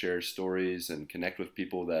kind of share stories and connect with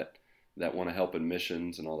people that want to help in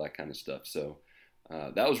missions and all that kind of stuff. So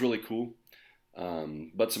that was really cool.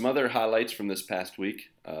 But some other highlights from this past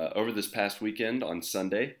week. Over this past weekend on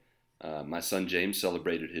Sunday, my son James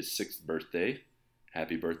celebrated his 6th birthday.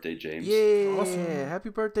 Happy birthday, James. Yeah, awesome. Happy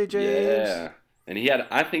birthday, James. Yeah. And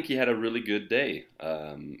I think he had a really good day.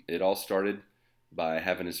 It all started by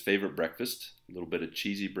having his favorite breakfast, a little bit of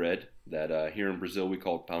cheesy bread that here in Brazil we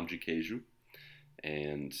call pão de queijo.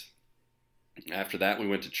 And after that, we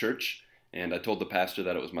went to church, and I told the pastor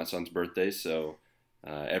that it was my son's birthday, so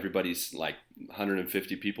everybody's like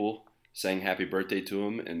 150 people sang happy birthday to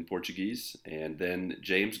him in Portuguese, and then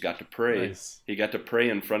James got to pray. Nice. He got to pray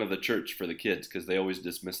in front of the church for the kids, because they always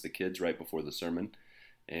dismiss the kids right before the sermon,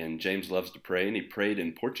 and James loves to pray, and he prayed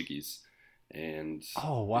in Portuguese. And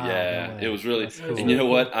oh, wow. Yeah, it was really cool. And you know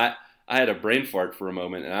what? I had a brain fart for a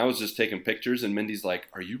moment, and I was just taking pictures, and Mindy's like,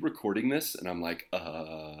 "Are you recording this?" And I'm like,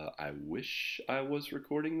 I wish I was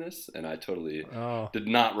recording this, and I totally did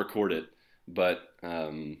not record it, but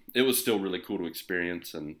it was still really cool to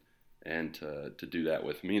experience and to do that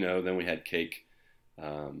with him. Then we had cake.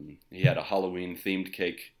 He had a Halloween themed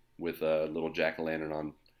cake with a little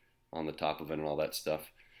jack-o'-lantern on the top of it and all that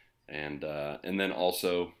stuff, and then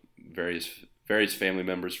also various family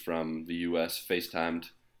members from the U.S. FaceTimed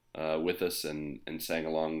with us and sang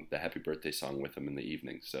along the happy birthday song with him in the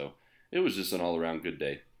evening. So it was just an all-around good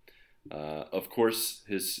day. Of course,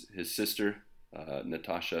 his sister,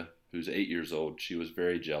 Natasha, who's 8 years old, she was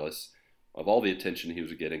very jealous of all the attention he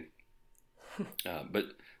was getting.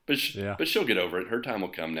 But she'll get over it. Her time will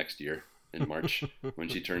come next year in March when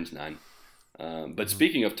she turns 9. But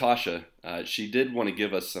speaking of Tasha, she did want to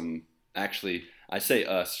give us some, actually, I say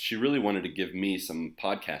us, she really wanted to give me some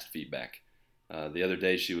podcast feedback. The other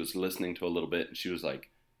day she was listening to a little bit and she was like,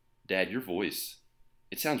 "Dad, your voice,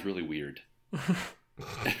 it sounds really weird."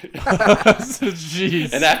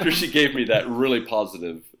 Jeez. And after she gave me that really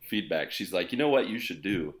positive feedback, she's like, "You know what you should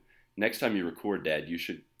do? Next time you record, Dad, you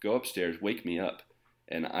should go upstairs, wake me up,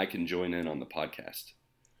 and I can join in on the podcast."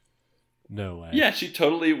 No way. Yeah, she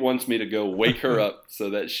totally wants me to go wake her up so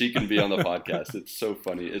that she can be on the podcast. It's so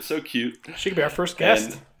funny. It's so cute. She could be our first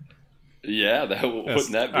guest. And yeah,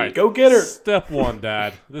 wouldn't that be? All right, go get her. Step 1,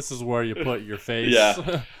 Dad. This is where you put your face.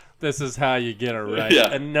 Yeah. This is how you get it right.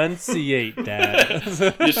 Yeah. Enunciate, Dad.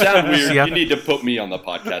 You sound weird. You need to put me on the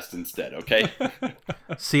podcast instead, okay?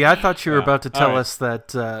 See, I thought you were about to tell right. us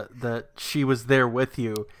that she was there with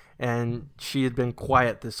you and she had been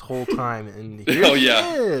quiet this whole time, and here she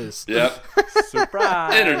is. Yep.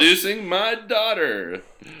 Surprise. Introducing my daughter.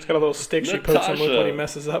 It's got a little stick she puts on Luke when he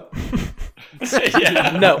messes up.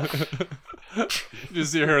 Yeah. No.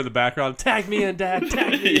 Just hear her in the background. Tag me in, Dad.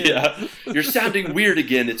 Tag me in. Yeah. You're sounding weird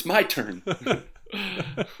again. It's my turn.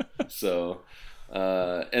 So,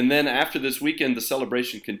 and then after this weekend, the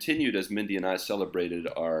celebration continued as Mindy and I celebrated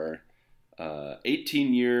our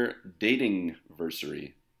 18-year dating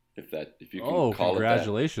anniversary, if you can call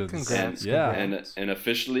congratulations. it that. Congrats. Yeah. And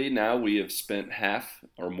officially now we have spent half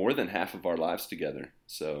or more than half of our lives together.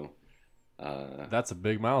 So that's a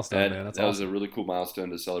big milestone, man. That's that awesome. was a really cool milestone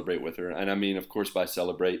to celebrate with her. And I mean, of course, by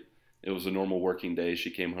celebrate, it was a normal working day. She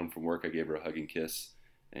came home from work. I gave her a hug and kiss.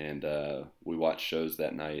 and we watched shows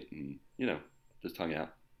that night, and just hung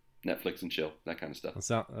out, Netflix and chill, that kind of stuff.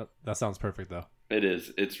 That sounds perfect, though. It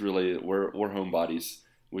is. It's really we're homebodies.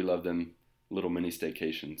 We love them little mini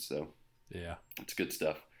staycations. So yeah, it's good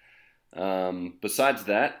stuff. Besides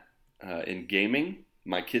that, in gaming,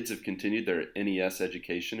 my kids have continued their NES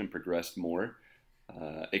education and progressed more.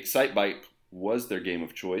 Excitebike was their game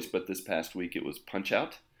of choice, but this past week it was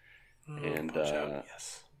Punch-Out. Punch Out,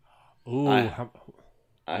 yes. Ooh,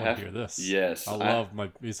 I have to hear this. Yes, I love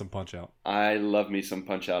me some Punch-Out. I love me some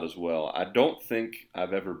Punch-Out as well. I don't think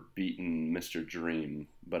I've ever beaten Mr. Dream,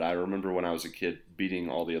 but I remember when I was a kid beating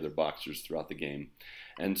all the other boxers throughout the game.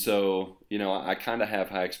 And so, I kind of have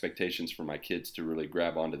high expectations for my kids to really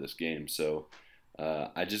grab onto this game. So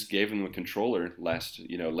I just gave them the controller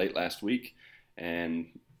late last week, and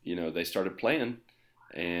they started playing,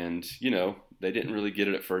 and they didn't really get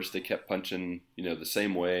it at first. They kept punching the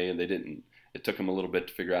same way, and it took them a little bit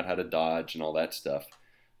to figure out how to dodge and all that stuff.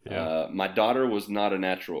 Yeah. My daughter was not a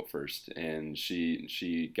natural at first, and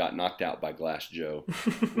she got knocked out by Glass Joe,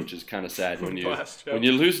 which is kind of sad when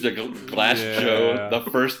you lose to Glass Joe, the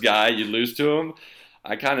first guy you lose to him.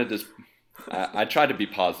 I kind of I tried to be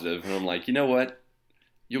positive, and I'm like, you know what?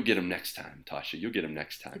 You'll get him next time, Tasha. You'll get him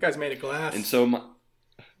next time. That guy's made of glass. And so,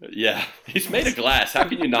 he's made of glass. How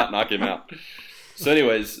can you not knock him out? So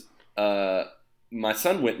anyways, my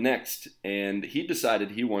son went next, and he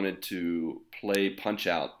decided he wanted to play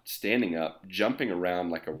Punch-Out standing up, jumping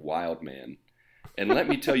around like a wild man. And let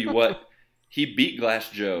me tell you what, he beat Glass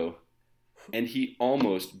Joe, and he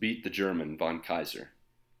almost beat the German Von Kaiser.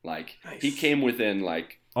 Like, nice. He came within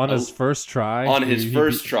on his first try. Try,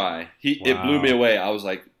 it blew me away. I was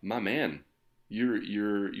like, my man,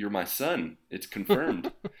 you're my son. It's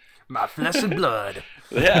confirmed. My flesh and blood.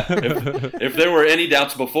 Yeah. If there were any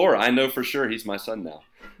doubts before, I know for sure he's my son now.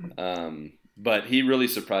 But he really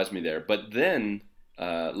surprised me there. But then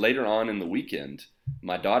later on in the weekend,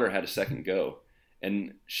 my daughter had a second go,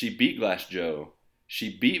 and she beat Glass Joe.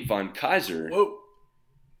 She beat Von Kaiser. Whoa.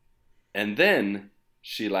 And then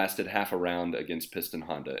she lasted half a round against Piston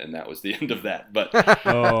Honda, and that was the end of that. But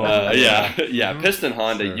Piston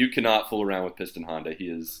Honda, sure. You cannot fool around with Piston Honda.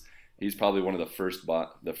 He's probably one of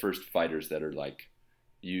the first fighters that are like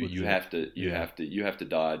you have to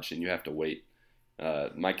dodge and you have to wait.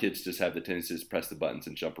 My kids just have the tendency to press the buttons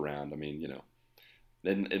and jump around. I mean,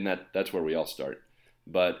 and that's where we all start.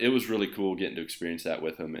 But it was really cool getting to experience that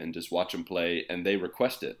with them and just watch them play. And they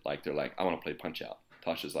request it. Like, they're like, I want to play Punch-Out.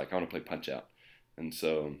 Tasha's like, I want to play Punch-Out. And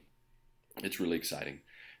so it's really exciting.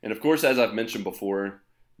 And of course, as I've mentioned before,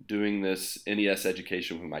 doing this NES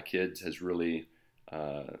education with my kids has really,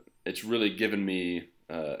 it's really given me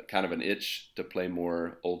kind of an itch to play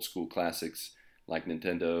more old school classics like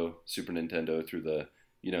Nintendo, Super Nintendo through the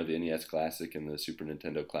NES Classic and the Super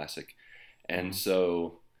Nintendo Classic. And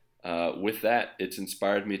so with that, it's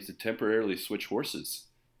inspired me to temporarily switch horses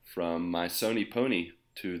from my Sony Pony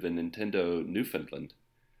to the Nintendo Newfoundland.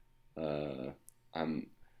 I'm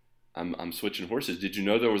switching horses. Did you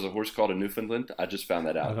know there was a horse called a Newfoundland? I just found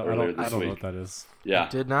that out earlier this week. I don't know what that is. Yeah, I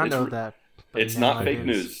did not know that. It's not fake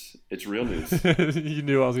news. It's real news. You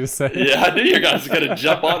knew I was going to say. Yeah, I knew you guys were going to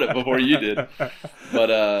jump on it before you did.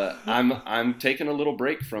 But I'm taking a little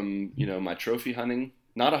break from my trophy hunting,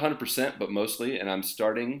 not 100%, but mostly, and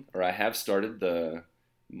I have started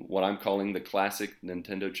what I'm calling the Classic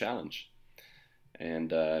Nintendo Challenge.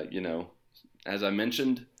 And as I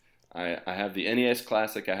mentioned, I have the NES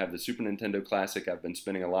Classic, I have the Super Nintendo Classic. I've been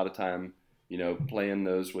spending a lot of time playing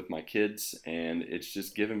those with my kids, and it's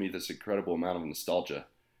just given me this incredible amount of nostalgia.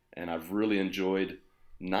 And I've really enjoyed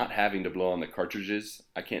not having to blow on the cartridges.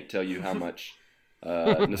 I can't tell you how much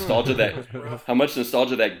nostalgia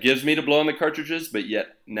that gives me to blow on the cartridges, but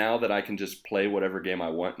yet now that I can just play whatever game I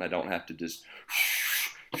want and I don't have to just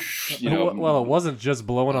Well, it wasn't just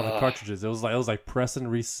blowing on the cartridges. It was like pressing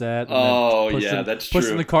reset. And that's true.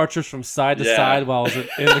 Pushing the cartridge from side to side while I was in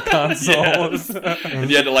the console. And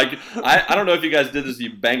you had to I don't know if you guys did this.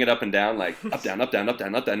 You bang it up and down, like up, down, up, down, up,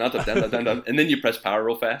 down, up, down, up, down, up, down, up, and then you press power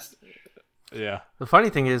real fast. Yeah. The funny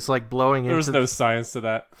thing is, blowing there was no science to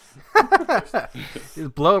that.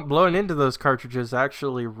 Blowing into those cartridges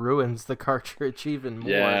actually ruins the cartridge even more.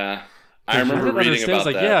 Yeah. I remember reading about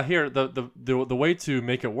that. Yeah, here the way to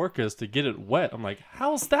make it work is to get it wet. I'm like,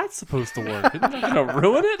 how's that supposed to work? Isn't that gonna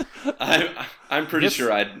ruin it? I'm pretty sure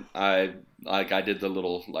I did the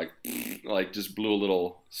little just blew a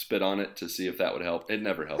little spit on it to see if that would help. It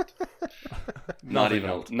never helped. not even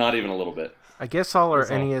a little bit. I guess all our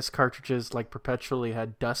NES cartridges perpetually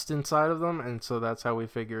had dust inside of them, and so that's how we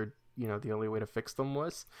figured the only way to fix them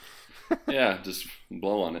was. Yeah, just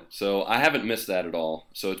blow on it. So I haven't missed that at all.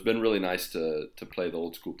 So it's been really nice to play the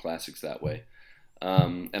old school classics that way.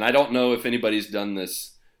 And I don't know if anybody's done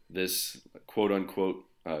this quote unquote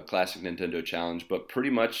classic Nintendo challenge, but pretty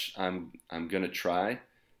much I'm gonna try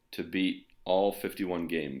to beat all 51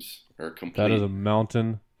 games or complete. That is a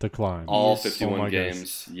mountain to climb. All 51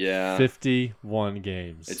 games. Yeah. 51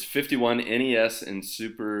 games. It's 51 NES and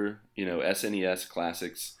Super, SNES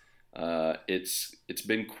classics. It's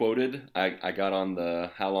been quoted. I got on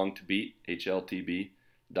the How Long to Beat,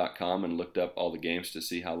 HLTB.com, and looked up all the games to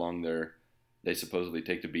see how long they supposedly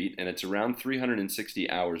take to beat, and it's around 360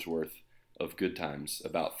 hours worth of good times,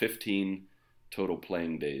 about 15 total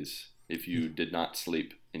playing days if you did not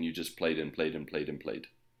sleep and you just played and played and played and played.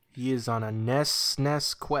 He is on a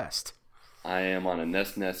NES quest. I am on a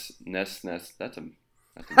NES. That's a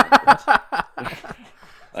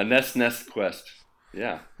a NES quest.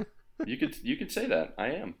 Yeah, you could say that. I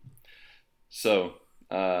am. So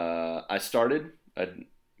I started,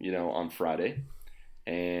 on Friday,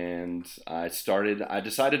 and I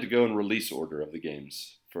decided to go in release order of the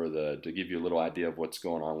games to give you a little idea of what's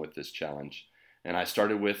going on with this challenge. And I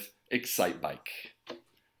started with Excitebike.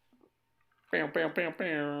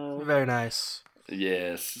 Very nice.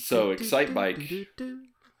 Yes. So Excitebike,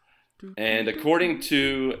 and according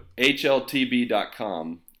to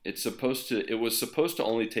HLTB.com, it was supposed to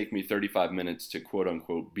only take me 35 minutes to quote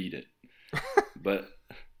unquote beat it,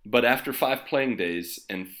 but after 5 playing days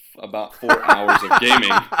and about 4 hours of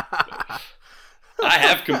gaming, I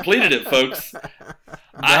have completed it, folks. Nice.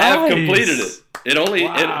 I have completed it. It only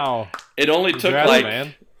took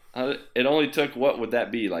man. It only took, what would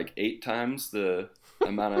that be, like 8 times the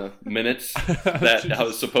amount of minutes that I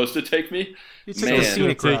was supposed to take me? It's going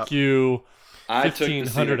to take you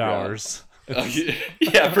 1,500 hours.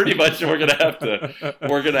 Yeah, pretty much. We're gonna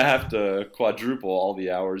have to quadruple all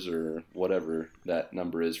the hours or whatever that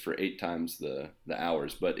number is for 8 times the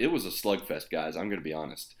hours. But it was a slugfest, guys. I'm gonna be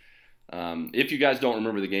honest. If you guys don't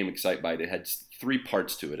remember the game Excitebike, it had 3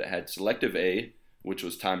 parts to it. It had Selective A, which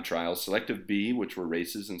was time trials, Selective B, which were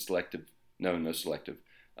races, and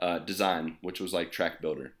Design, which was like track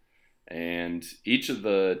builder. And each of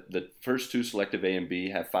the first 2, Selective A and B,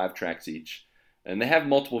 have 5 tracks each. And they have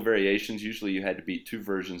multiple variations. Usually you had to beat 2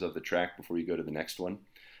 versions of the track before you go to the next one.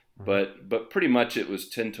 Mm-hmm. But pretty much it was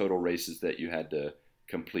 10 total races that you had to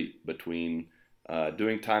complete between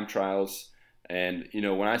doing time trials. And,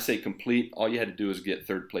 when I say complete, all you had to do was get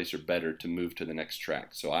 3rd place or better to move to the next track.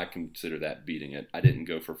 So I consider that beating it. I didn't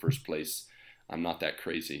go for 1st place. I'm not that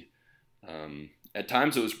crazy. At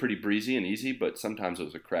times it was pretty breezy and easy, but sometimes it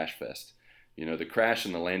was a crash fest. The crash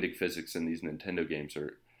and the landing physics in these Nintendo games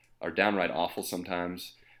are downright awful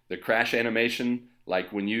sometimes. The crash animation,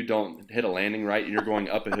 like when you don't hit a landing right and you're going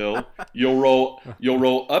up a hill, you'll roll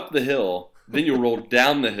up the hill, then you'll roll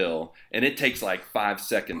down the hill, and it takes like 5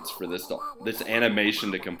 seconds for this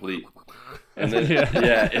animation to complete. And then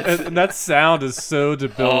and that sound is so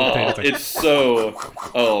debilitating. It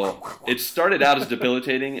started out as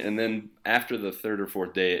debilitating, and then after the 3rd or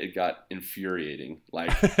 4th day, it got infuriating.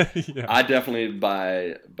 Like, yeah. I definitely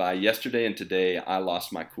by yesterday and today, I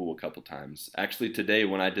lost my cool a couple times. Actually, today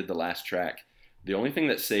when I did the last track, the only thing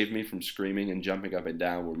that saved me from screaming and jumping up and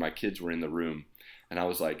down were my kids were in the room, and I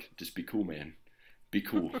was like, "Just be cool, man. Be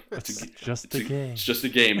cool. It's just a game. It's just a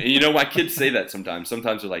game." And my kids say that sometimes.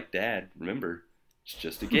 Sometimes they're like, "Dad, remember, it's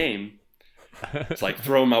just a game." It's like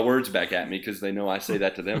throwing my words back at me because they know I say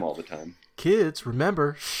that to them all the time. Kids,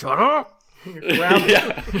 remember, shut up.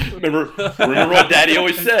 Yeah. Remember what Daddy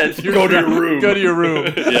always says. Go to your room. Go to your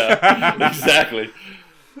room. Yeah, exactly.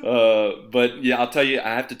 But yeah,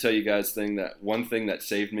 I have to tell you guys one thing that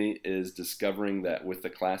saved me is discovering that with the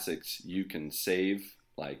classics, you can save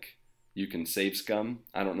scum.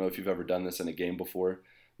 I don't know if you've ever done this in a game before,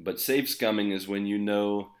 but save scumming is when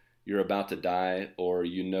you're about to die, or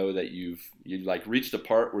that you reached a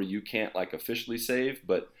part where you can't officially save,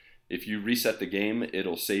 but if you reset the game,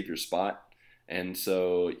 it'll save your spot. And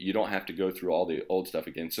so you don't have to go through all the old stuff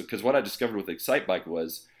again. So, because what I discovered with Excitebike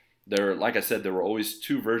was like I said, there were always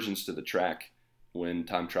 2 versions to the track when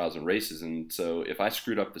time trials and races. And so if I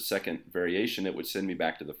screwed up the 2nd variation, it would send me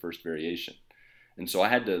back to the 1st variation. And so I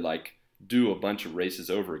had to do a bunch of races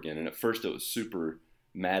over again. And at first it was super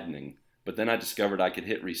maddening, but then I discovered I could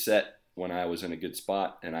hit reset when I was in a good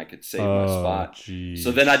spot, and I could save my spot. Geez.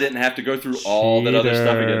 So then I didn't have to go through all that other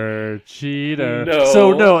stuff again. Cheater. No.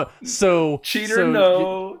 Cheater, so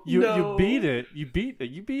no. You beat it. You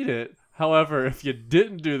beat it. However, if you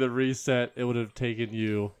didn't do the reset, it would have taken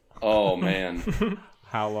you. Oh, man.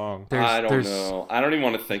 How long? I don't know. I don't even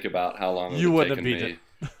want to think about how long it would have taken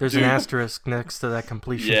me. There's an asterisk next to that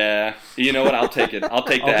completion. Yeah. You know what? I'll take it. I'll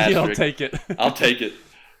take the asterisk. I'll take it. I'll take it.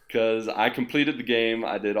 Because I completed the game.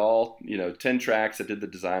 I did all, 10 tracks. I did the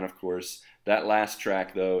design, of course. That last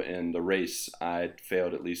track, though, in the race, I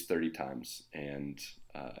failed at least 30 times. And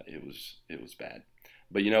it was bad.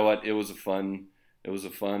 But you know what? It was a fun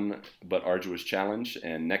but arduous challenge.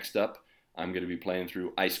 And next up, I'm going to be playing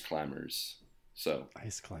through Ice Climbers. So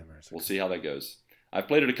Ice Climbers. We'll see how that goes. I've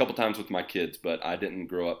played it a couple times with my kids, but I didn't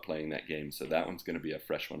grow up playing that game, so that one's going to be a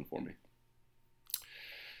fresh one for me.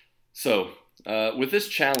 So, with this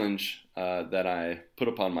challenge that I put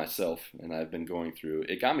upon myself and I've been going through,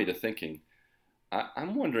 it got me to thinking,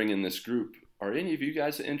 I'm wondering in this group, are any of you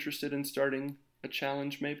guys interested in starting a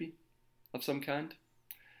challenge maybe of some kind?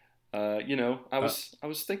 I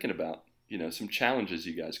was thinking about, some challenges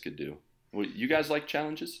you guys could do. You guys like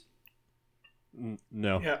challenges?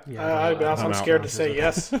 No. Yeah, I'm scared to say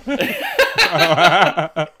yes. Well,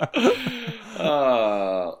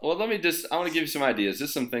 I want to give you some ideas.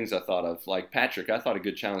 Just some things I thought of. Like Patrick, I thought a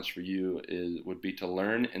good challenge for you would be to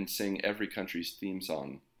learn and sing every country's theme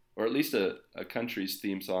song, or at least a country's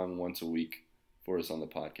theme song once a week for us on the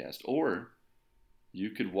podcast. Or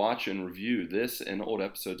you could watch and review this and old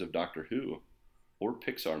episodes of Doctor Who or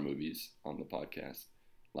Pixar movies on the podcast,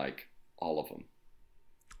 like all of them.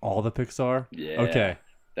 All the Pixar? Yeah. Okay.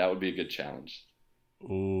 That would be a good challenge.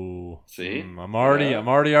 Ooh. See? I'm already in.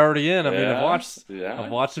 I mean, I've watched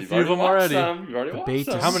a few of them already. You've already watched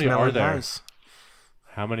some. How many are there? Nice.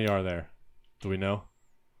 How many are there? Do we know?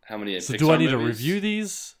 How many So Pixar do I need movies?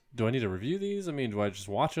 to review these? I mean, do I just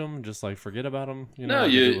watch them and just like forget about them? No, like I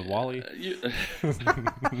did with Wally.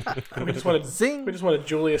 We just wanted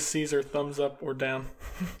Julius Caesar thumbs up or down.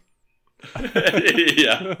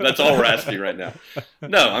 Yeah, that's all we're asking right now.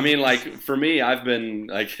 No, I mean, like, for me, I've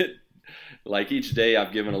been, like each day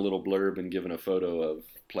I've given a little blurb and given a photo of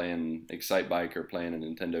playing Excitebike or playing a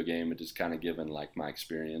Nintendo game and just kind of given, like, my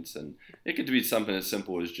experience. And it could be something as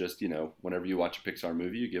simple as just, whenever you watch a Pixar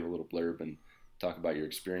movie, you give a little blurb and talk about your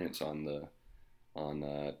experience on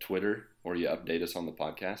Twitter, or you update us on the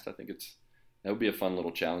podcast. I think that would be a fun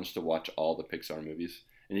little challenge to watch all the Pixar movies.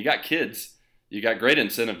 And you got kids. You got great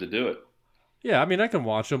incentive to do it. Yeah, I mean, I can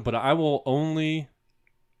watch them, but I will only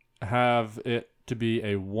have it to be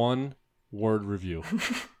a one-word review.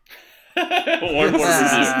 One word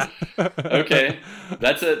review. Okay,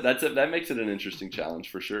 that's it. That makes it an interesting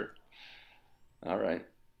challenge for sure. All right,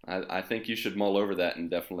 I think you should mull over that and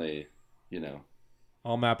definitely,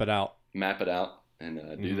 I'll map it out.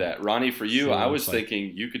 And do that. Ronnie, for you, I was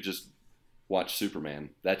thinking you could just watch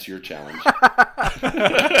Superman. That's your challenge.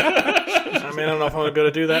 I mean, I don't know if I'm going to be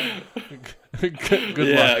able to do that. Good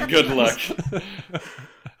luck. Good luck.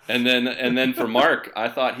 And then for Mark, I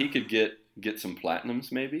thought he could get some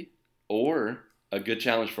platinums maybe. Or a good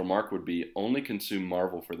challenge for Mark would be only consume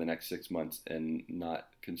Marvel for the next 6 months and not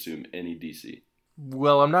consume any DC.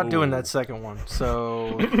 Well, I'm not doing that second one,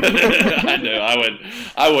 so I know.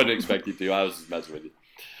 I wouldn't expect you to. I was just messing with you.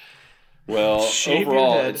 Well,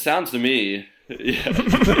 overall, it sounds to me,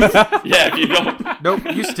 if you don't. Nope,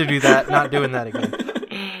 used to do that. Not doing that again.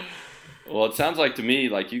 Well, it sounds like to me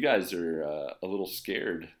like you guys are a little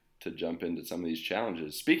scared to jump into some of these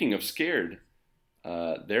challenges. Speaking of scared,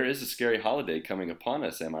 there is a scary holiday coming upon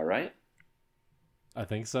us. Am I right? I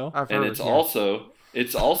think so. And it's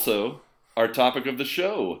also our topic of the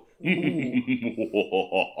show.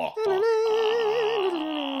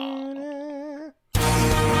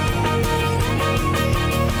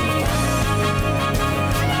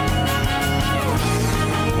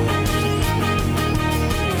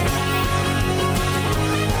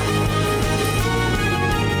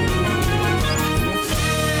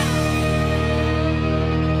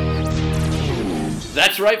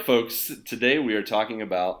 That's right, folks. Today we are talking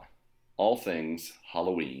about all things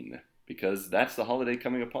Halloween, because that's the holiday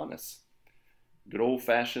coming upon us. Good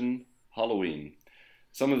old-fashioned Halloween.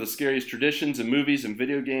 Some of the scariest traditions in movies and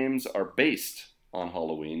video games are based on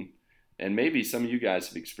Halloween, and maybe some of you guys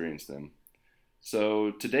have experienced them.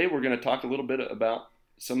 So today we're going to talk a little bit about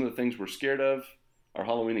some of the things we're scared of, our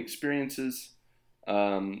Halloween experiences.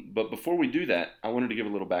 But before we do that, I wanted to give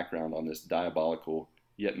a little background on this diabolical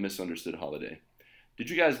yet misunderstood holiday. Did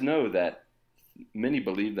you guys know that many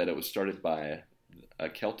believe that it was started by a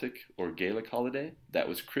Celtic or Gaelic holiday that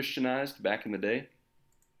was Christianized back in the day?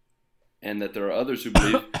 And that there are others who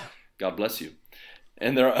believe, God bless you,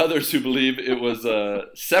 and there are others who believe it was a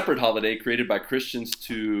separate holiday created by Christians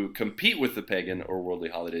to compete with the pagan or worldly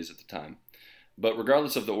holidays at the time. But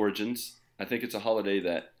regardless of the origins, I think it's a holiday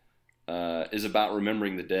that is about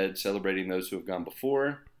remembering the dead, celebrating those who have gone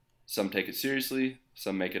before. Some take it seriously,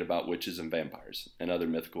 Some make it about witches and vampires and other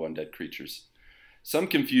mythical undead creatures. Some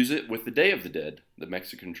confuse it with the Day of the Dead, the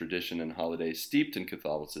Mexican tradition and holiday steeped in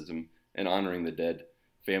Catholicism and honoring the dead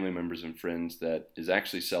family members and friends that is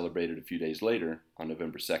actually celebrated a few days later on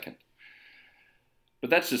November 2nd. But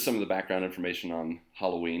that's just some of the background information on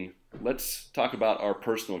Halloween. Let's talk about our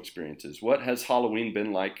personal experiences. What has Halloween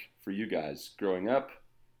been like for you guys growing up,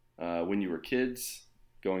 when you were kids,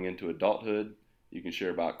 going into adulthood? You can share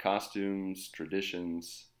about costumes,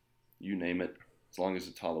 traditions, you name it. As long as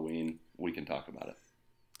it's Halloween, we can talk about it.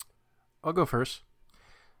 I'll go first.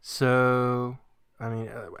 So, I mean,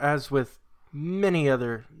 as with many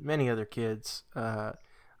other kids,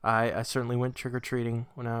 I certainly went trick-or-treating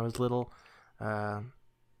when I was little.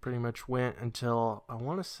 Pretty much went until, I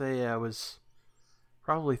want to say I was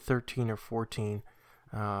probably 13 or 14,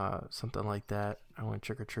 something like that. I went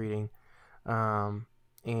trick-or-treating. And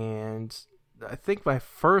I think my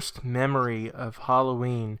first memory of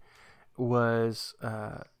Halloween was,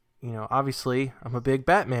 obviously I'm a big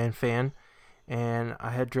Batman fan, and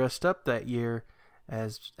I had dressed up that year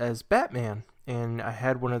as Batman, and I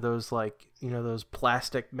had one of those, like, those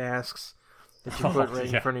plastic masks that you put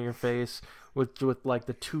right in front of your face with like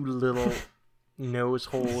the two little nose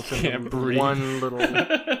holes and one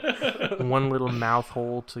little mouth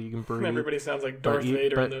hole so you can breathe. Everybody sounds like Darth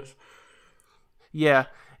Vader in this. Yeah,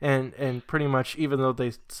 and pretty much even though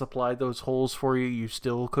they supplied those holes for you, you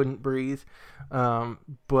still couldn't breathe.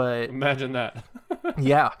 But imagine that.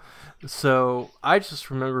 Yeah. So I just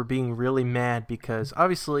remember being really mad because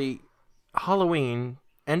obviously Halloween,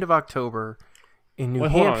 end of October in New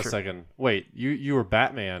Hampshire. Hold on a second. Wait, you were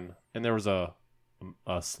Batman and there was a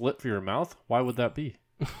slit for your mouth? Why would that be?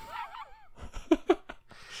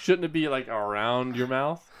 Shouldn't it be like around your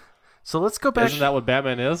mouth? So let's go back. Isn't that what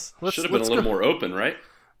Batman is? Should have been a little more open, right?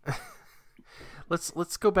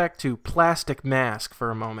 Let's go back to plastic mask for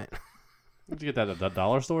a moment. Did you get that at the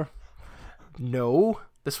dollar store? No,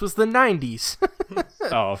 this was the 90s.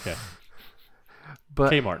 Oh, okay.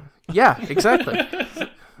 But Kmart. Yeah, exactly.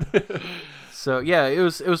 So yeah, it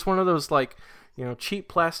was one of those like, cheap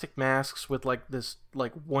plastic masks with like this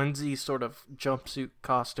like onesie sort of jumpsuit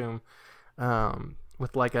costume,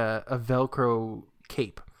 with like a Velcro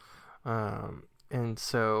cape. And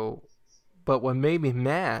so, but what made me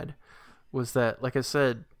mad was that, like I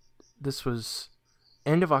said, this was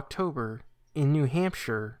end of October in New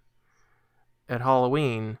Hampshire at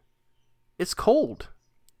Halloween. It's cold.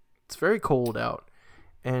 It's very cold out.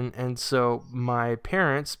 And so my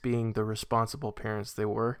parents, being the responsible parents they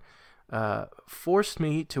were, forced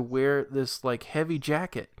me to wear this like heavy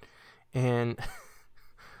jacket. And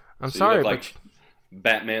I'm sorry, you look like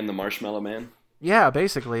Batman the Marshmallow Man? Yeah,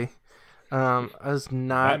 basically. I was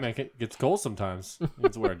not. Batman gets cold sometimes. He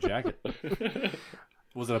needs to wear a jacket.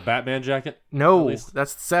 Was it a Batman jacket? No,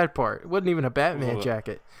 that's the sad part. It wasn't even a Batman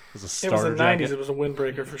jacket. It was a starter jacket. It was the 90s. It was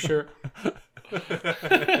a windbreaker for sure.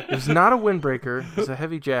 It was not a windbreaker. It was a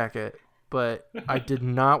heavy jacket, but I did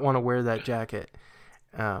not want to wear that jacket.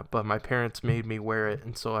 But my parents made me wear it,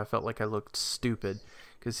 and so I felt like I looked stupid.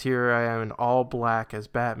 Because here I am in all black as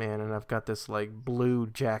Batman, and I've got this like blue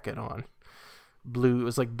jacket on. Blue. It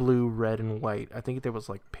was like blue, red, and white. I think there was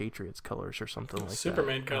like Patriots colors or something like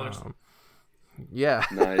Superman that. Colors. Yeah.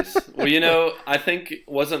 Nice. Well, I think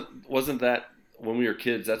wasn't that when we were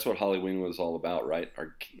kids? That's what Halloween was all about, right?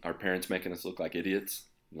 Our parents making us look like idiots.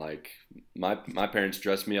 Like my parents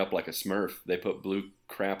dressed me up like a Smurf. They put blue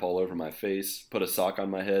crap all over my face, put a sock on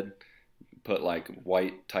my head, put like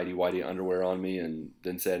white tighty whitey underwear on me, and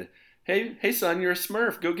then said, "Hey son, you're a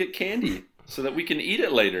Smurf. Go get candy so that we can eat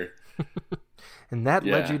it later." And that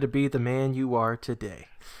led you to be the man you are today.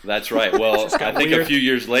 That's right. Well, I think a few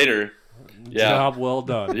years later. Yeah. Job well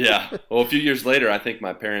done. Yeah. Well, a few years later, I think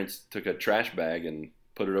my parents took a trash bag and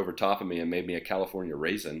put it over top of me and made me a California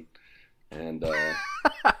raisin, and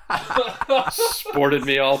sported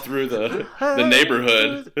me all through the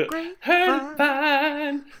neighborhood.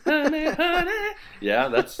 Fine, honey, honey.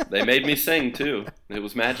 Yeah, they made me sing too. It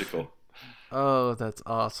was magical. Oh, that's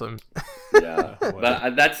awesome. Yeah, but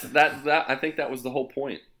I think that was the whole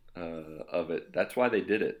point of it. That's why they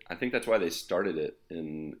did it. I think that's why they started it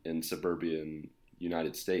in suburban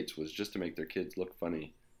United States, was just to make their kids look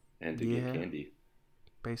funny and to get candy.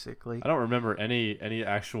 Basically, I don't remember any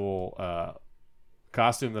actual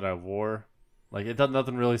costume that I wore. Like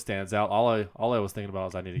nothing really stands out. All I was thinking about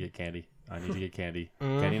was I need to get candy.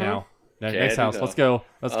 Mm-hmm. Candy now. Next house. Let's go.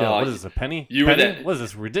 What is this, a penny? You penny? were that. What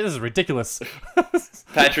is this? This is ridiculous.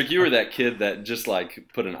 Patrick, you were that kid that just like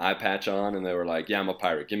put an eye patch on and they were like, "Yeah, I'm a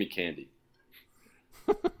pirate. Give me candy."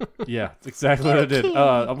 Yeah, that's exactly what I did.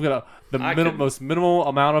 I'm gonna most minimal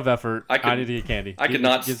amount of effort. I need to get candy. I could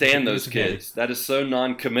not stand those kids. Candy. That is so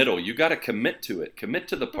non-committal. You got to commit to it. Commit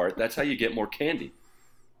to the part. That's how you get more candy.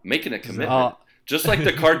 Making a commitment, just like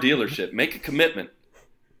the car dealership. Make a commitment.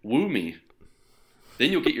 Woo me,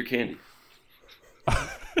 then you'll get your candy.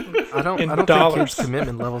 I don't think kids'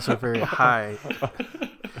 commitment levels are very high.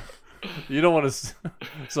 You don't want to.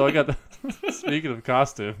 So I got the. Speaking of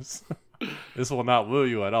costumes, this will not woo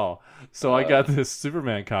you at all. So I got this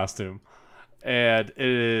Superman costume, and it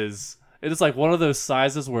is like one of those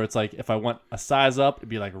sizes where it's like if I went a size up, it'd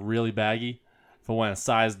be like really baggy. If I went a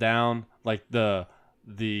size down, like the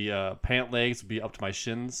pant legs would be up to my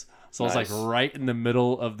shins. So nice. I was like right in the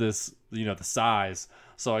middle of this, the size.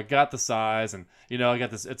 So I got the size, and I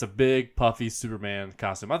got this. It's a big, puffy Superman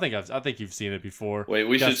costume. I think you've seen it before. Wait,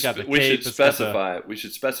 we should specify. We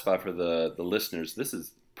should specify for the listeners. This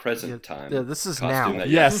is present time. Yeah, this is now.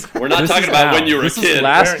 Yes, we're not talking about when you were a kid. This is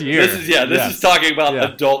last year. This is talking about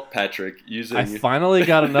adult Patrick using. I finally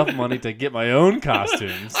got enough money to get my own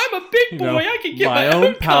costumes. I'm a big boy. I can get my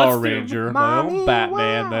own Power costume. Ranger, my own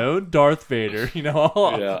Batman, my own Darth Vader.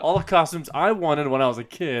 All the costumes I wanted when I was a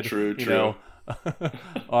kid. True.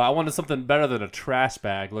 I wanted something better than a trash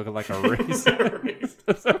bag looking like a razor.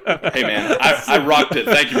 Hey man, I rocked it.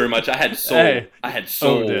 Thank you very much. I had soul. I had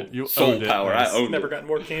soul. Soul power. I owned it. Never gotten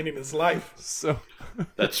more candy in his life. So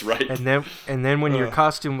that's right. And then when your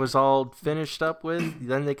costume was all finished up with,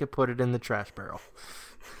 then they could put it in the trash barrel.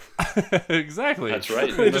 Exactly. That's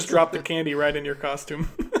right. They just dropped the candy right in your costume.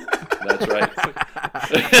 That's right.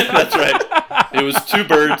 That's right. It was two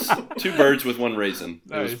birds with one raisin.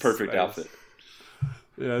 It was perfect outfit.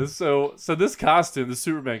 Yeah, so this costume, the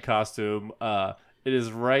Superman costume, it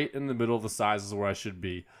is right in the middle of the sizes where I should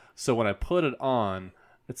be. So when I put it on,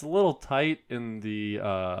 it's a little tight in the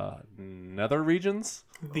nether regions.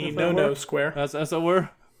 The no-no square. That's a word?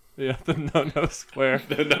 Yeah, the no-no square.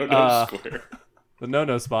 The no-no square. The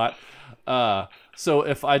no-no spot. So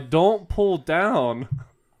if I don't pull down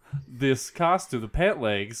this costume, the pant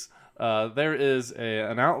legs, there is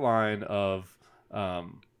an outline of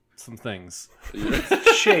some things.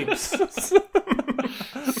 Shapes.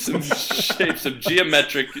 Some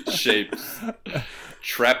geometric shapes.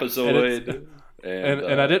 Trapezoid.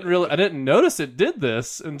 And I didn't notice it did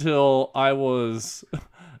this until I was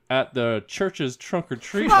at the church's trunk or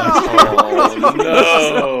treat last year.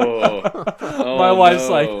 My wife's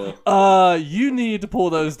like, you need to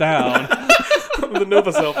pull those down. The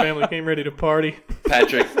Novacell family came ready to party.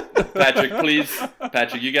 Patrick, please.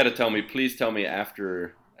 Patrick, you got to tell me. Please tell me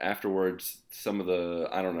afterwards. Some of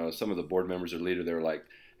the board members or leader, they were like,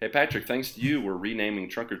 "Hey, Patrick, thanks to you, we're renaming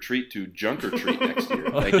Trunk or Treat to Junk or Treat next year.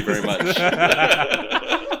 Thank you very much."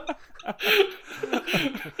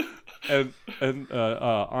 and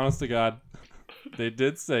honest to God, they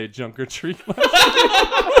did say Junk or Treat.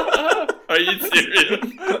 Are you serious?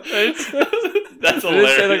 That's hilarious. They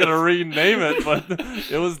didn't say they're gonna rename it, but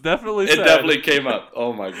it was definitely said. It definitely came up.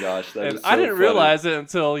 Oh my gosh, that is so I didn't funny. realize it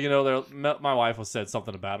until my wife was said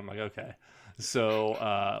something about it. I'm like, okay.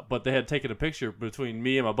 So, but they had taken a picture between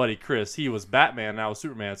me and my buddy Chris. He was Batman and I was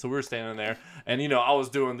Superman. So we were standing there, and I was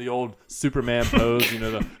doing the old Superman pose,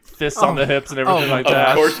 the fists on the hips and everything like that.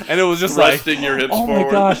 Of course, and it was just thrusting your hips forward. Oh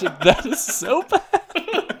my gosh, that is so bad.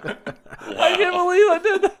 Wow. I can't believe I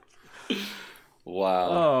did that. Wow.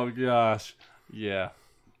 Oh gosh. Yeah.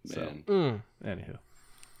 Man. So, anywho.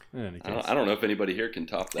 In any case. I don't know if anybody here can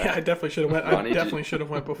top that. Yeah, I definitely should have went. I definitely should have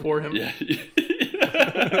went before him. Yeah.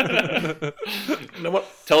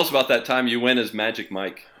 Tell us about that time you went as Magic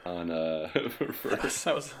Mike on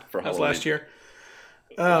that was last year.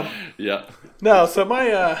 Yeah. No, so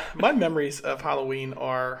my memories of Halloween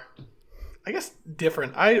are, I guess,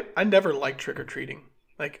 different. I never liked trick or treating.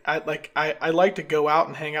 I like to go out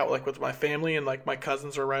and hang out with my family, and my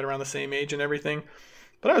cousins are right around the same age and everything.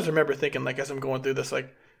 But I always remember thinking as I'm going through this, man,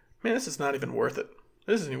 this is not even worth it.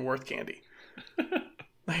 This isn't even worth candy.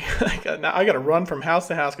 Now I got to run from house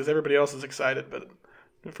to house because everybody else is excited. But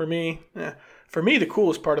for me, the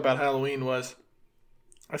coolest part about Halloween was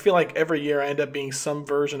I feel like every year I end up being some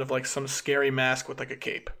version of some scary mask with a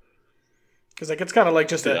cape. Because it's kind of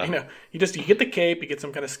just you get the cape, you get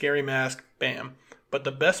some kind of scary mask, bam. But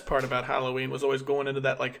the best part about Halloween was always going into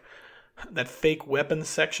that fake weapons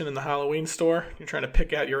section in the Halloween store. You're trying to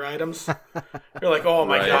pick out your items. You're like, oh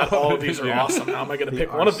my God, all of these are awesome. How am I going to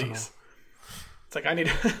pick one of these? It's I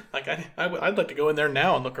need, I'd like to go in there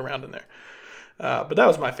now and look around in there. But that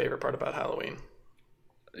was my favorite part about Halloween.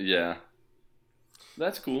 Yeah,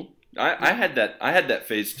 that's cool. I had that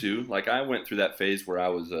phase too. I went through that phase where I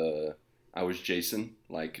was I was Jason.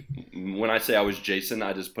 Like, when I say I was Jason,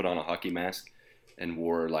 I just put on a hockey mask and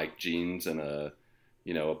wore like jeans and a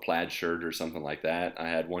plaid shirt or something like that. I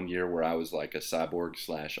had one year where I was like a cyborg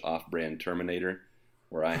 / off-brand Terminator,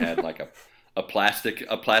 where I had like a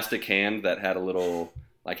plastic hand that had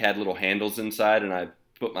had little handles inside, and I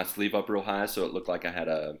put my sleeve up real high so it looked like I had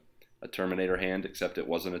a Terminator hand, except it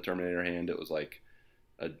wasn't a Terminator hand. It was like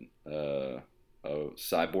a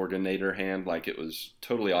Cyborginator hand. Like, it was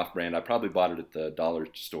totally off-brand. I probably bought it at the dollar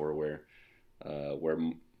store where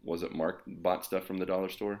was it Mark bought stuff from the dollar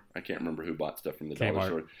store? I can't remember who bought stuff from the dollar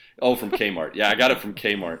store. Oh, from Kmart. Yeah, I got it from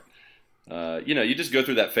Kmart. You just go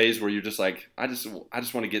through that phase where you're just like, I just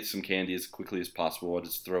want to get some candy as quickly as possible. I'll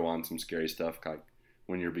just throw on some scary stuff like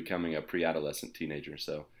when you're becoming a pre-adolescent teenager.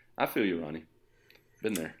 So I feel you, Ronnie.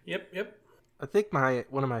 Been there. Yep. I think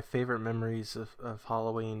one of my favorite memories of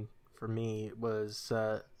Halloween for me was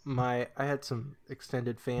I had some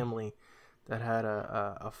extended family that had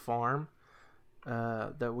a farm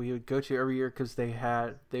that we would go to every year, because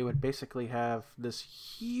they would basically have this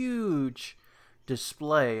huge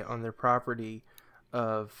display on their property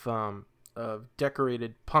of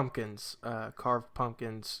decorated pumpkins, carved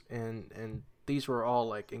pumpkins, and these were all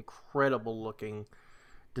like incredible looking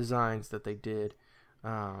designs that they did,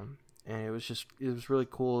 and it was really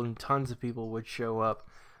cool, and tons of people would show up,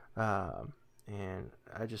 and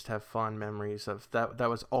I just have fond memories of that. That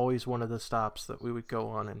was always one of the stops that we would go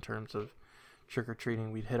on in terms of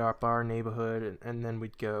trick-or-treating. We'd hit up our neighborhood, and then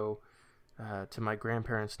we'd go to my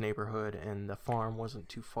grandparents' neighborhood, and the farm wasn't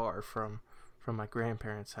too far from my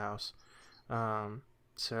grandparents' house.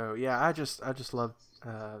 So yeah, I just love.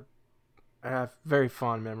 I have very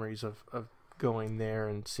fond memories of going there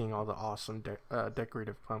and seeing all the awesome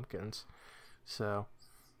decorative pumpkins. So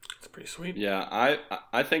it's pretty sweet. Yeah,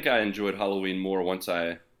 I think I enjoyed Halloween more once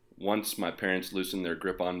my parents loosened their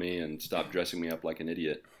grip on me and stopped dressing me up like an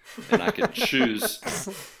idiot, and I could choose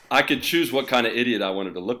what kind of idiot I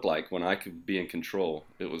wanted to look like when I could be in control.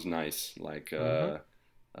 It was nice. Like, I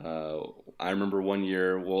remember one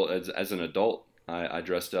year, well, as an adult, I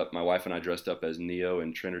dressed up. My wife and I dressed up as Neo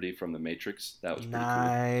and Trinity from The Matrix. That was pretty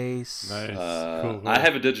cool. Cool. I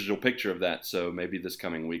have a digital picture of that, so maybe this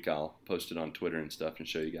coming week I'll post it on Twitter and stuff and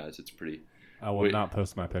show you guys. It's pretty. I will not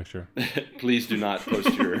post my picture. Please do not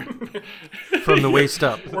post your from the waist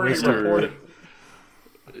up.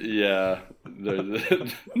 Yeah.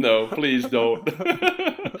 No, please don't.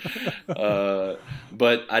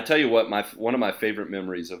 But I tell you what, one of my favorite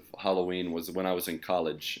memories of Halloween was when I was in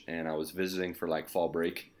college and I was visiting for like fall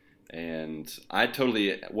break, and I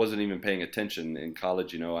totally wasn't even paying attention in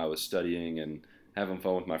college. I was studying and having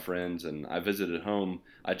fun with my friends, and I visited home.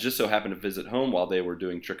 I just so happened to visit home while they were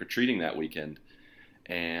doing trick-or-treating that weekend,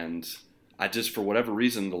 and I just, for whatever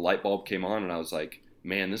reason, the light bulb came on, and I was like,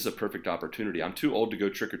 man, this is a perfect opportunity. I'm too old to go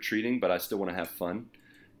trick-or-treating, but I still want to have fun.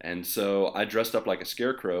 And so I dressed up like a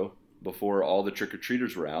scarecrow before all the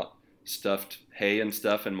trick-or-treaters were out, stuffed hay and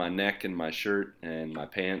stuff in my neck and my shirt and my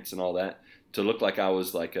pants and all that to look like I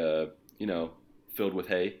was like filled with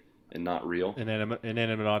hay and not real.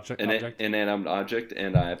 Inanimate object. Inanimate object.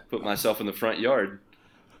 And I put myself in the front yard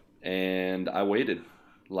and I waited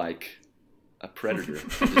like a predator.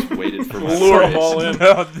 I just waited for my lure them all in.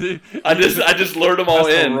 No, dude, I just lured them all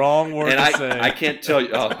in. The wrong word and to say. I can't tell you.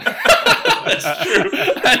 Oh, that's true.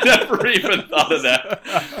 I never even thought of that.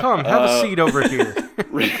 Come, have a seat over here.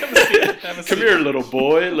 Come here, little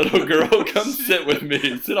boy, little girl. Come sit with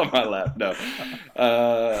me. Sit on my lap. No.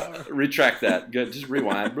 Retract that. Good. Just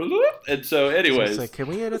rewind. And so, anyways. So can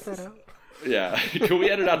we edit that out? Yeah. Can we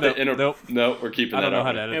edit out the inner? Nope. No, we're keeping that out. I don't know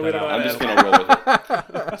how to edit that out. I'm just going to roll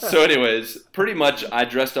with it. So anyways, pretty much I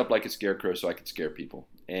dressed up like a scarecrow so I could scare people.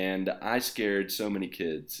 And I scared so many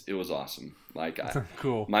kids. It was awesome. Like,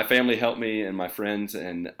 cool. My family helped me and my friends,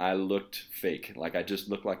 and I looked fake. Like, I just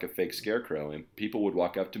looked like a fake scarecrow. And people would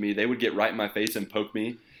walk up to me. They would get right in my face and poke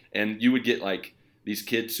me. And you would get, like, these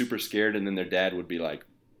kids super scared, and then their dad would be like,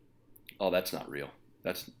 oh, that's not real.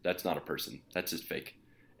 That's not a person. That's just fake.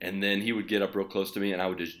 And then he would get up real close to me, and I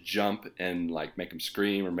would just jump and like make him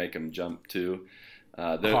scream or make him jump too.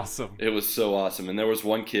 Awesome! It was so awesome. And there was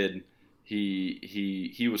one kid.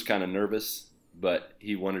 He was kind of nervous, but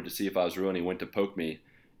he wanted to see if I was real, and he went to poke me,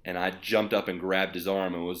 and I jumped up and grabbed his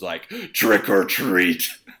arm and was like, "Trick or treat!"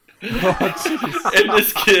 Oh, and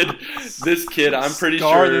this kid, I'm pretty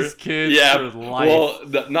Scar sure. This kid yeah. for life.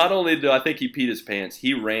 Well, not only do I think he peed his pants,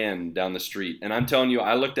 he ran down the street. And I'm telling you,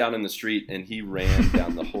 I looked down in the street, and he ran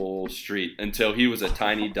down the whole street until he was a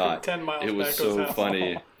tiny dot. 10 miles it was back so was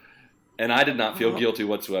funny. And I did not feel guilty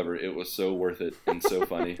whatsoever. It was so worth it and so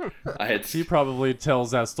funny. He probably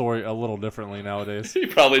tells that story a little differently nowadays. He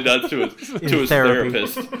probably does to his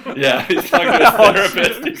therapist. Yeah, he's talking to his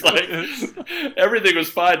therapist. He's like, everything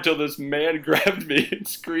was fine until this man grabbed me and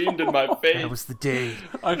screamed in my face. That was the day.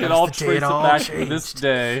 I can all trace it back to this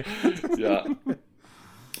day. Yeah.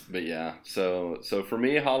 But yeah, so for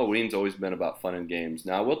me, Halloween's always been about fun and games.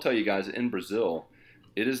 Now, I will tell you guys, in Brazil,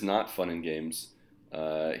 it is not fun and games.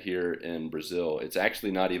 Here in Brazil, it's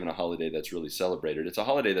actually not even a holiday that's really celebrated. It's a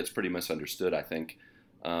holiday that's pretty misunderstood, I think,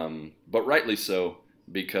 but rightly so,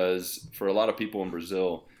 because for a lot of people in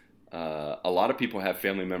Brazil, a lot of people have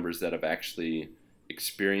family members that have actually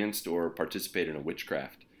experienced or participated in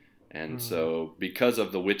witchcraft, and so because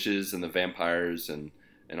of the witches and the vampires and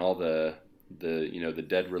all the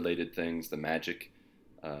dead related things, the magic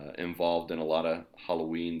involved in a lot of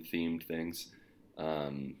Halloween themed things.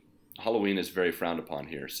 Halloween is very frowned upon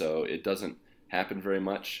here, so it doesn't happen very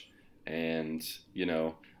much. And,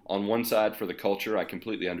 on one side for the culture, I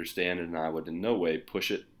completely understand it, and I would in no way push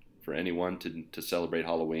it for anyone to celebrate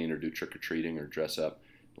Halloween or do trick-or-treating or dress up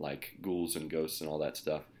like ghouls and ghosts and all that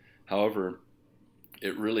stuff. However,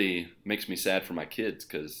 it really makes me sad for my kids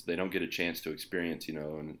because they don't get a chance to experience,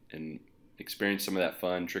 and experience some of that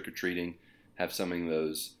fun trick-or-treating, have some of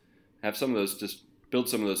those, just build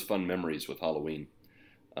some of those fun memories with Halloween.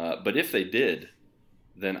 But if they did,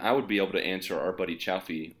 then I would be able to answer our buddy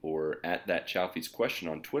Chowfie, or at that Chowfie's question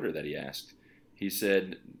on Twitter that he asked. He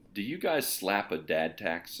said, "Do you guys slap a dad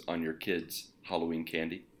tax on your kids' Halloween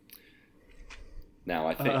candy?" Now,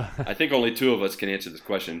 I think only two of us can answer this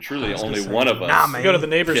question. Truly, only one of us go to the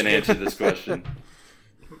neighbors can answer this question.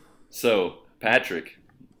 So, Patrick,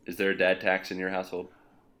 is there a dad tax in your household?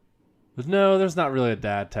 No, there's not really a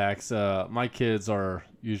dad tax. My kids are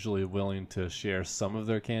usually willing to share some of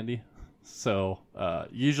their candy. So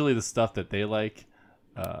usually the stuff that they like,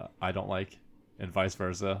 I don't like, and vice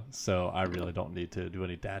versa. So I really don't need to do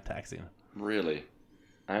any dad taxing. Really?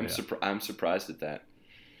 I'm surprised at that.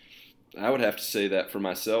 I would have to say that for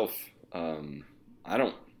myself. I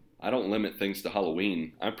don't limit things to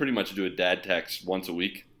Halloween. I pretty much do a dad tax once a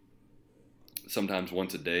week, sometimes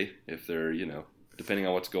once a day if they're, depending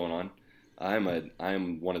on what's going on.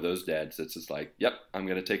 I'm one of those dads that's just like, yep, I'm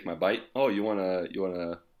gonna take my bite. Oh, you want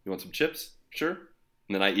some chips? Sure.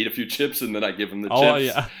 And then I eat a few chips and then I give them the chips. Oh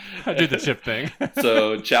yeah, I do the chip thing.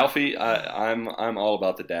 So Chowfie, I'm all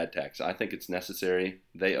about the dad tax. I think it's necessary.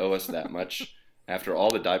 They owe us that much. After all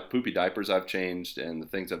the poopy diapers I've changed and the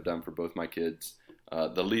things I've done for both my kids,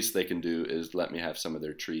 the least they can do is let me have some of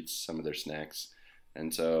their treats, some of their snacks.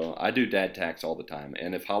 And so I do dad tax all the time.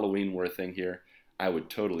 And if Halloween were a thing here, I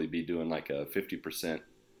would totally be doing like a 50%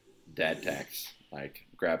 dad tax, like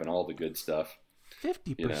grabbing all the good stuff.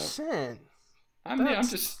 50%? I've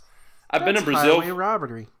been in Brazil. Highway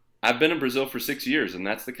robbery. I've been in Brazil for 6 years, and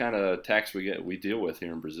that's the kind of tax we deal with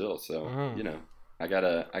here in Brazil. So I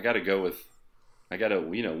gotta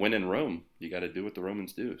when in Rome, you gotta do what the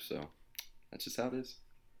Romans do. So that's just how it is.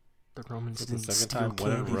 The Romans didn't steal candy.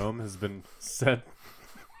 When in Rome has been said.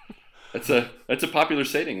 That's a popular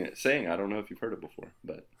saying. I don't know if you've heard it before,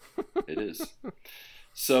 but it is.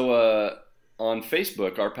 So on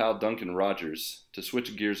Facebook, our pal Duncan Rogers, to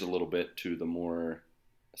switch gears a little bit to the more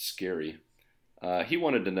scary, he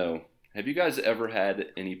wanted to know, have you guys ever had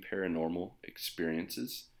any paranormal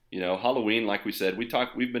experiences? Halloween, like we said,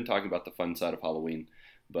 we've been talking about the fun side of Halloween,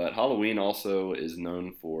 but Halloween also is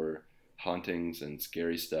known for hauntings and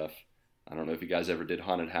scary stuff. I don't know if you guys ever did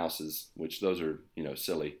haunted houses, which those are,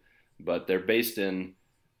 silly. But they're based in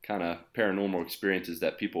kind of paranormal experiences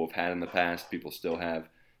that people have had in the past, people still have.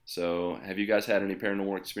 So have you guys had any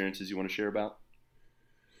paranormal experiences you want to share about?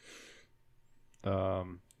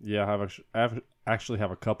 Yeah, I actually have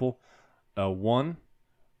a couple. One,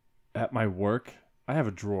 at my work, I have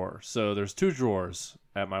a drawer. So there's 2 drawers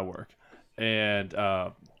at my work. And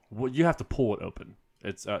you have to pull it open.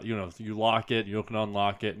 It's, you lock it, you can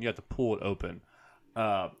unlock it, and you have to pull it open.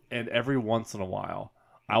 And every once in a while,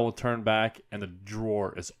 I will turn back and the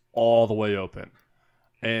drawer is all the way open.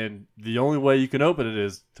 And the only way you can open it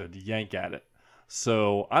is to yank at it.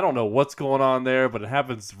 So I don't know what's going on there, but it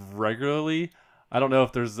happens regularly. I don't know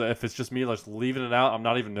if it's just me just leaving it out. I'm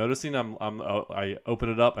not even noticing. I open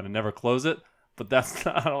it up and I never close it. But that's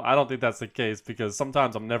not, I don't think that's the case because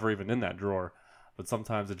sometimes I'm never even in that drawer. But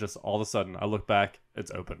sometimes it just all of a sudden I look back,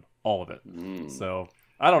 it's open, all of it. So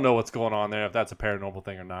I don't know what's going on there, if that's a paranormal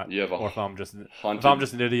thing or not, or if I'm just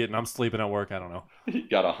an idiot and I'm sleeping at work. I don't know. You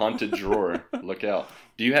got a haunted drawer. Look out.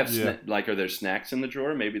 Do you have are there snacks in the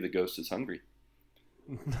drawer? Maybe the ghost is hungry.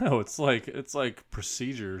 No, it's like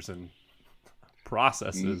procedures and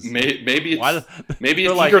processes. Maybe it's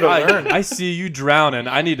like, I see you drowning.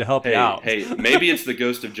 I need to help you out. Hey, maybe it's the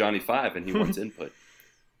ghost of Johnny Five, and he wants input.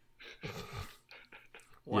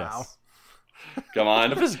 Wow. Yes. Come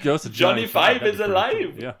on. If it's ghost of Johnny Five is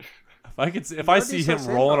alive. Cool. Yeah. If I see him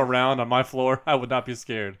rolling around on my floor, I would not be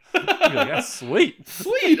scared. I'd be like, that's sweet.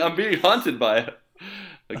 Sweet. I'm being haunted by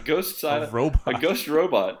a ghost robot. A ghost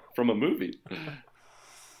robot from a movie.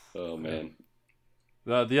 Oh man.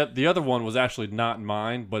 The other one was actually not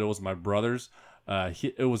mine, but it was my brother's.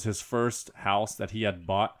 It was his first house that he had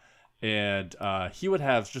bought, and he would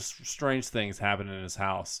have just strange things happen in his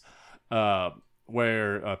house,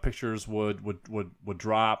 where pictures would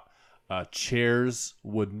drop, chairs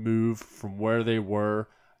would move from where they were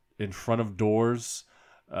in front of doors.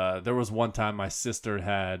 There was one time my sister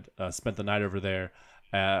had spent the night over there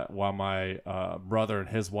while my brother and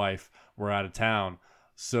his wife were out of town,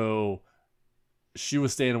 so she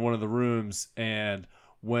was staying in one of the rooms, and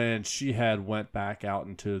when she had went back out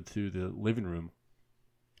into the living room,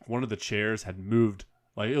 one of the chairs had moved.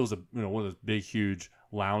 Like, it was one of those big, huge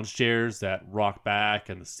lounge chairs that rock back,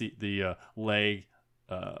 and the leg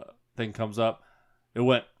thing comes up. It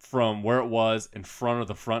went from where it was in front of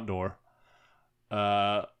the front door,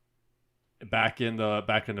 back in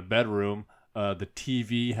the bedroom. The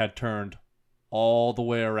TV had turned all the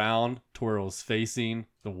way around to where it was facing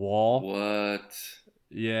the wall. What?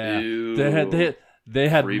 Yeah. Ew. They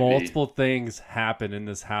had Creepy. multiple things happen in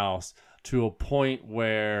this house to a point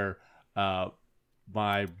where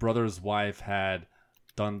my brother's wife had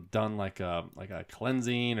done like a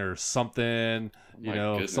cleansing or something,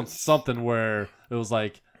 something where it was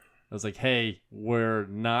like, hey, we're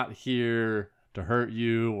not here to hurt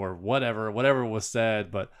you or whatever was said,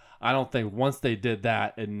 but I don't think once they did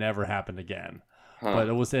that, it never happened again. Huh.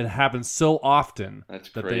 But it happened so often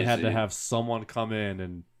that they had to have someone come in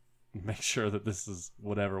and make sure that this is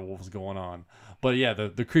what was going on. But yeah,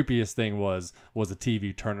 the creepiest thing was the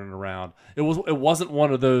TV turning around. It wasn't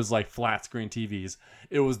one of those like flat screen TVs.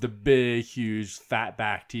 It was the big, huge, fat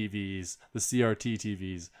back TVs, the CRT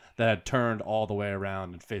TVs that had turned all the way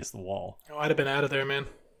around and faced the wall. Oh, I'd have been out of there, man.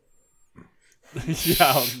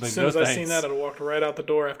 Yeah, as soon as I seen that, I'd have walked right out the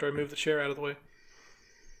door after I moved the chair out of the way.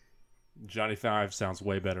 Johnny Five sounds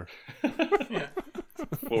way better. Yeah,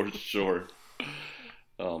 for sure.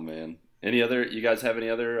 Oh man. You guys have any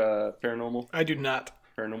other paranormal? I do not.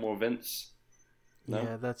 Paranormal events? No?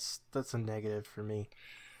 Yeah, that's a negative for me.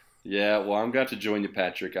 Yeah, well, I'm glad to join you,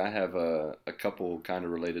 Patrick. I have a couple kind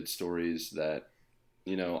of related stories that,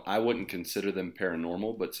 I wouldn't consider them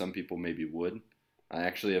paranormal, but some people maybe would. I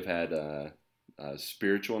actually have had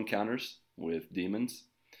spiritual encounters with demons.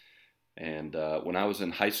 And when I was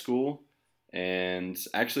in high school, and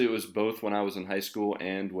actually it was both when I was in high school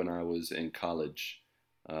and when I was in college.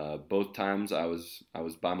 Both times I was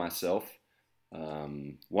by myself.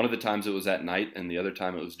 One of the times it was at night, and the other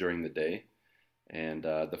time it was during the day. And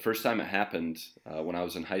the first time it happened, when I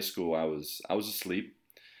was in high school, I was asleep,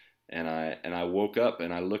 and I woke up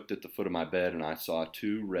and I looked at the foot of my bed and I saw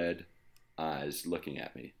two red eyes looking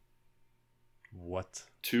at me. What?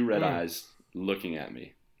 Two red eyes looking at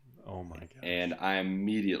me. Oh my god! And I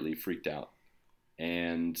immediately freaked out,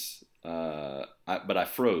 and but I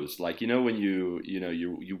froze. Like, when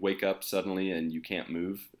you wake up suddenly and you can't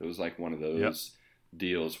move. It was like one of those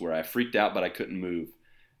deals where I freaked out, but I couldn't move.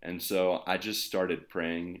 And so I just started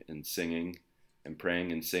praying and singing and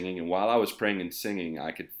praying and singing. And while I was praying and singing,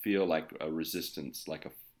 I could feel like a resistance, like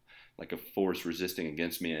a force resisting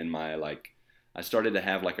against me. And I started to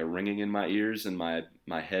have like a ringing in my ears, and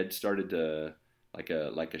my head started to like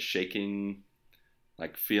a shaking,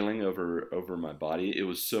 like feeling over my body. It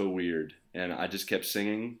was so weird. And I just kept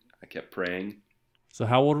singing. I kept praying. So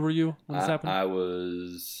how old were you when this happened? I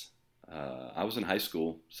was in high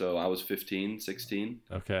school, so I was 15, 16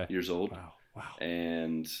 years old. Wow.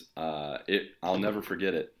 And I'll never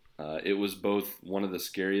forget it. It was both one of the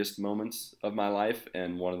scariest moments of my life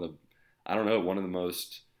and one of the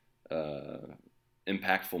most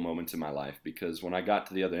impactful moments in my life, because when I got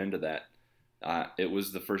to the other end of that, it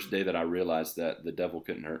was the first day that I realized that the devil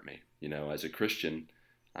couldn't hurt me. As a Christian,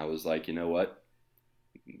 I was like, you know what?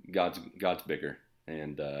 God's bigger.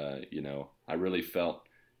 And, I really felt,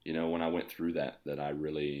 when I went through that I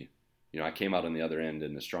really, I came out on the other end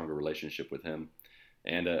in a stronger relationship with him,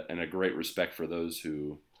 and a great respect for those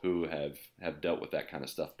who have dealt with that kind of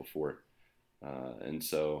stuff before. And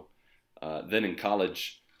so then in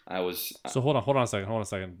college, I was. So hold on a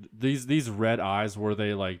second. These red eyes, were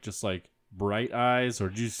they like just like bright eyes, or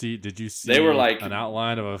did you see they were like an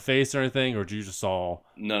outline of a face or anything, or did you just saw?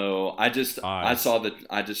 No, I just eyes?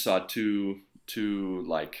 I just saw two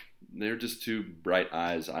like they're just two bright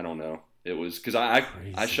eyes. I don't know. It was because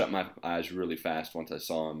I shut my eyes really fast once I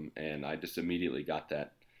saw him, and I just immediately got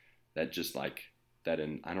that just like that.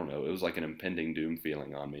 I don't know. It was like an impending doom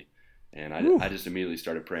feeling on me, and I just immediately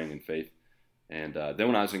started praying in faith. And then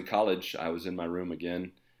when I was in college, I was in my room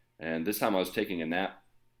again, and this time I was taking a nap,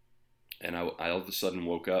 and I all of a sudden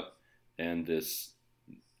woke up, and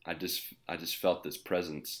I just felt this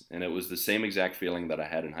presence, and it was the same exact feeling that I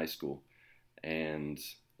had in high school, and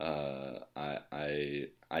I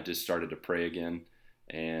just started to pray again,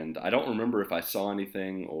 and I don't remember if I saw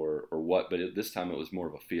anything or what, but this time it was more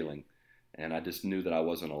of a feeling, and I just knew that I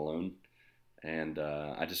wasn't alone, and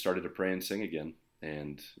I just started to pray and sing again,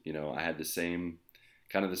 and I had the same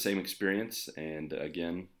experience, and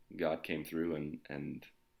again God came through and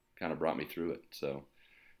kind of brought me through it. So,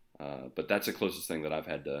 but that's the closest thing that I've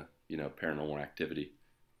had to paranormal activity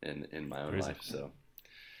in my own life. So,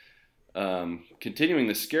 continuing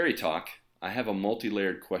the scary talk, I have a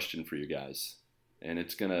multi-layered question for you guys, and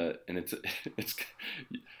it's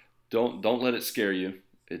don't let it scare you.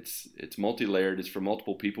 It's multi-layered. It's from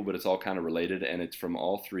multiple people, but it's all kind of related, and it's from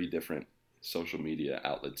all three different social media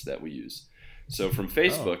outlets that we use. So from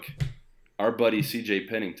Facebook, our buddy CJ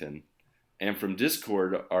Pennington, and from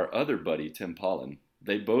Discord, our other buddy Tim Pollen,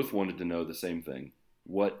 they both wanted to know the same thing.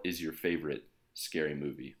 What is your favorite scary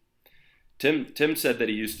movie? Tim said that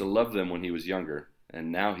he used to love them when he was younger,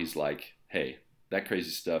 and now he's like, hey, that crazy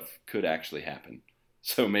stuff could actually happen.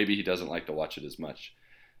 So maybe he doesn't like to watch it as much.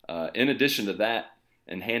 In addition to that,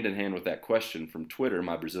 and hand in hand with that question from Twitter,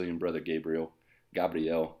 my Brazilian brother Gabriel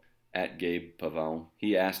at Gabe Pavão,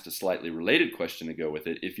 he asked a slightly related question to go with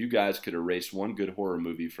it. If you guys could erase one good horror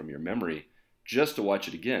movie from your memory just to watch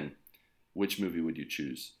it again, which movie would you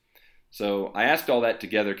choose? So I asked all that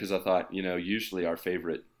together because I thought, usually our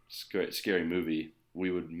favorite scary movie, we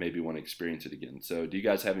would maybe want to experience it again. So do you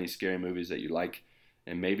guys have any scary movies that you like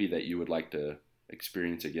and maybe that you would like to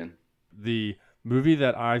experience again? The movie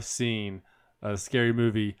that I've seen, a scary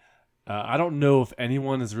movie, I don't know if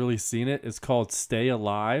anyone has really seen it. It's called Stay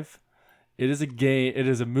Alive. It is a game. It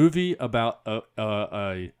is a movie about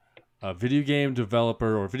a video game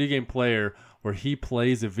developer or video game player where he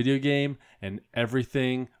plays a video game and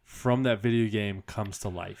everything from that video game comes to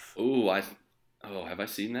life. Have I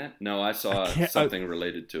seen that? No, I saw something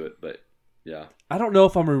related to it, but yeah. I don't know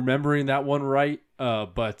if I'm remembering that one right,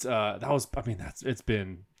 but it's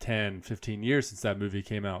been 10, 15 years since that movie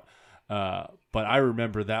came out. But I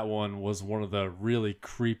remember that one was one of the really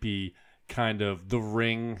creepy kind of The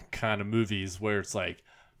Ring kind of movies where it's like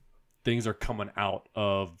things are coming out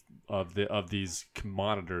of these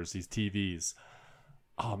monitors, these TVs.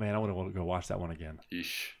 Oh man, I want to go watch that one again.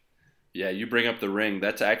 Eesh. Yeah, you bring up The Ring.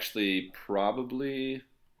 That's actually probably,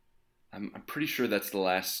 I'm pretty sure that's the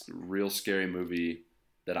last real scary movie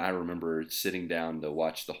that I remember sitting down to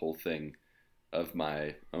watch the whole thing of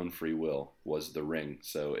my own free will was The Ring.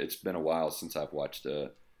 So it's been a while since I've watched an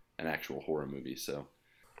actual horror movie. So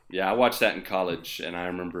yeah, I watched that in college, and I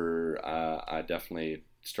remember I definitely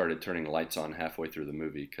started turning the lights on halfway through the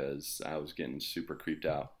movie because I was getting super creeped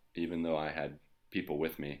out, even though I had people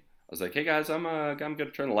with me. I was like, hey guys, I'm going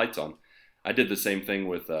to turn the lights on. I did the same thing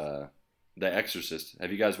with The Exorcist.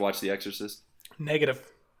 Have you guys watched The Exorcist? Negative.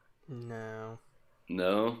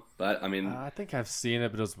 No, but I mean, I think I've seen it,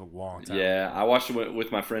 but it was a long time. Yeah, I watched it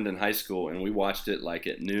with my friend in high school, and we watched it like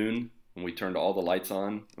at noon, and we turned all the lights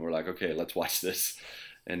on, and we're like, okay, let's watch this.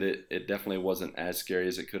 And it definitely wasn't as scary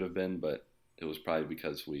as it could have been, but it was probably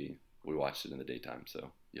because we watched it in the daytime,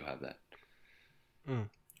 so you'll have that.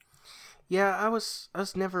 Yeah, I was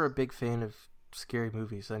never a big fan of scary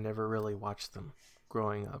movies. I never really watched them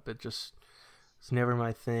growing up. It just was never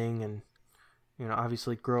my thing, and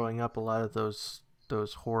obviously growing up, a lot of those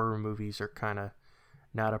horror movies are kind of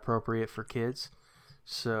not appropriate for kids.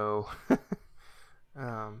 So,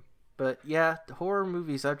 but yeah, the horror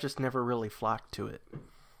movies, I've just never really flocked to it.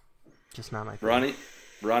 Just not my thing.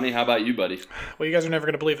 Ronnie, how about you, buddy? Well, you guys are never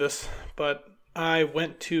going to believe this, but I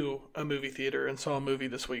went to a movie theater and saw a movie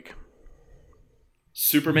this week.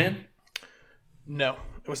 Superman? No,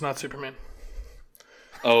 it was not Superman.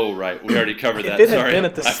 Oh, right. We already covered that. If it had been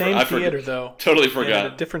at the same theater, though, totally forgot.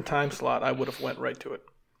 At a different time slot, I would have went right to it.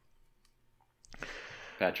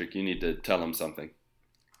 Patrick, you need to tell him something.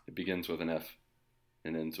 It begins with an F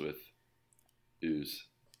and ends with ooze.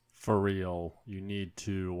 For real, you need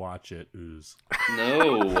to watch it, ooze.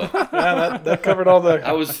 No. Yeah, that covered all the.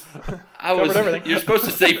 I was. Everything. You're supposed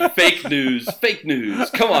to say fake news. Fake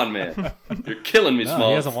news. Come on, man. You're killing me, Smalls.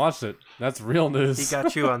 He hasn't watched it. That's real news. He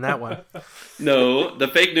got you on that one. No, the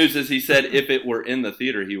fake news is he said if it were in the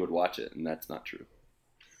theater, he would watch it, and that's not true.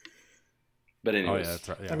 But anyways. Oh yeah, that's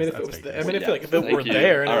right. Yeah, I mean, if that's it was, fake I news. mean, if like if it Thank were you.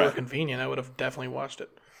 there and All it were right. convenient, I would have definitely watched it.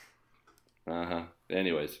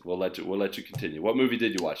 Anyways, we'll let you continue. What movie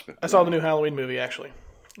did you watch? I saw the new Halloween movie actually,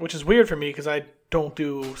 which is weird for me because I don't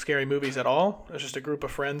do scary movies at all. It's just a group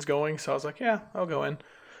of friends going, so I was like, yeah, I'll go in.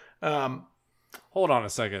 Hold on a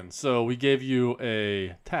second. So we gave you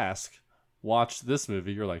a task. Watch this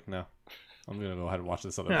movie. You're like, no, I'm gonna go ahead and watch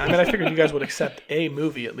this other. Yeah, I movie. mean, I figured you guys would accept a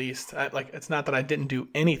movie at least. It's not that I didn't do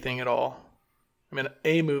anything at all. I mean,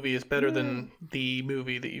 a movie is better than the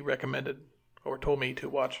movie that you recommended or told me to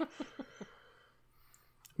watch.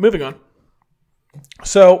 Moving on.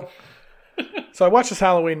 So I watched this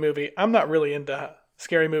Halloween movie. I'm not really into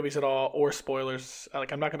scary movies at all or spoilers.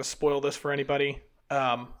 I'm not going to spoil this for anybody.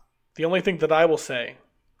 The only thing that I will say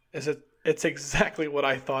is that it's exactly what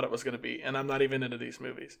I thought it was going to be, and I'm not even into these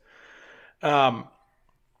movies. I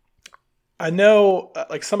know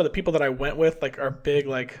some of the people that I went with are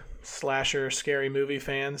big slasher scary movie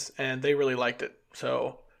fans, and they really liked it.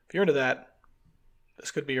 So if you're into that,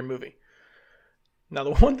 this could be your movie. Now,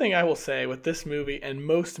 the one thing I will say with this movie and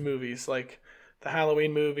most movies, like the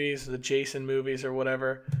Halloween movies, the Jason movies, or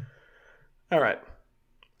whatever. All right.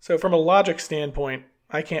 So from a logic standpoint,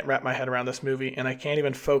 I can't wrap my head around this movie, and I can't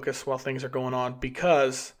even focus while things are going on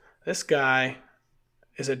because this guy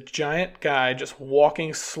is a giant guy just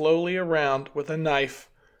walking slowly around with a knife,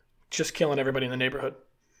 just killing everybody in the neighborhood.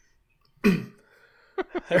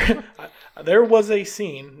 There was a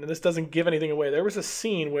scene, and this doesn't give anything away. There was a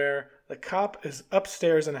scene where the cop is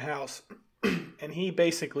upstairs in a house, and he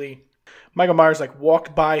basically, Michael Myers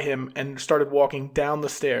walked by him and started walking down the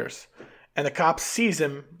stairs. And the cop sees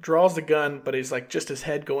him, draws the gun, but he's just his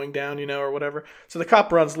head going down, or whatever. So the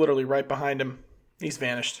cop runs literally right behind him. He's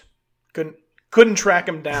vanished. Couldn't track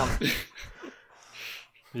him down.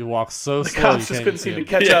 You walk so The slow. cops just couldn't seem to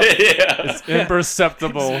catch up. Yeah. It's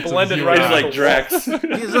imperceptible. It's to blended the right human He's eye. like Drax.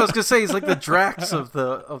 I was gonna say he's like the Drax of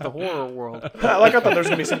the horror world. I thought there was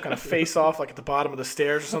going to be some kind of face-off at the bottom of the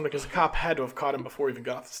stairs or something because the cop had to have caught him before he even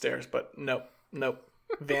got off the stairs. But nope.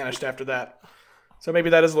 Vanished after that. So maybe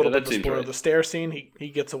that is a little Yeah, bit that of a seems spoiler. right. The stair scene, he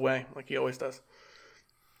gets away like he always does.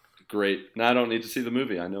 Great. Now I don't need to see the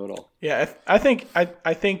movie. I know it all. Yeah, I think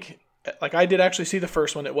I did actually see the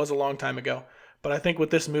first one. It was a long time ago. But I think with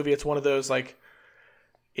this movie, it's one of those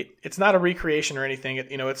it's not a recreation or anything.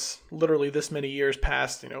 It's literally this many years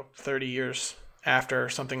past, 30 years after or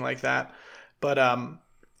something like that. But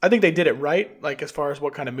I think they did it right. As far as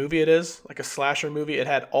what kind of movie it is, a slasher movie, it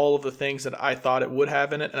had all of the things that I thought it would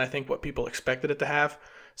have in it, and I think what people expected it to have.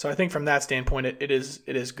 So I think from that standpoint, it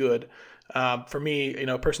is good. For me,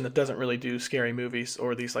 a person that doesn't really do scary movies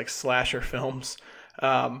or these slasher films,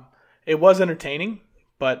 it was entertaining,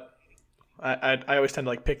 but I always tend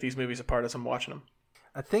to pick these movies apart as I'm watching them.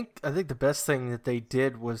 I think the best thing that they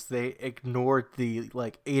did was they ignored the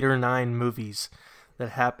 8 or 9 movies that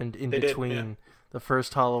happened in between the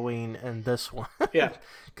first Halloween and this one. Yeah,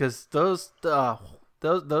 because those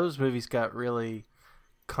movies got really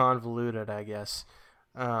convoluted, I guess.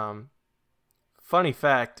 Funny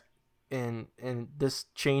fact, and this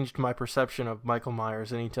changed my perception of Michael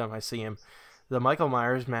Myers anytime I see him. The Michael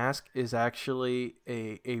Myers mask is actually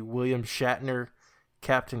a William Shatner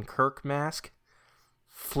Captain Kirk mask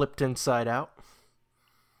flipped inside out.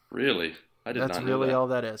 Really? I did not know That's really that. all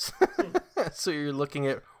that is. So you're looking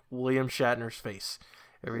at William Shatner's face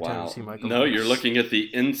every time you see Michael No, Myers. you're looking at the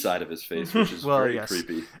inside of his face, which is Well, very yes.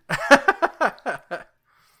 creepy.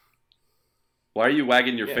 Why are you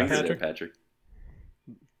wagging your finger Patrick? there, Patrick?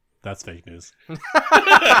 That's fake news. what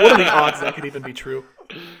are the odds that could even be true?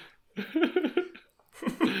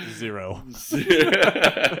 0.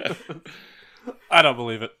 I don't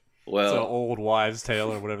believe it. It's an old wives'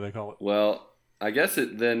 tale or whatever they call it. Well, I guess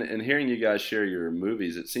in hearing you guys share your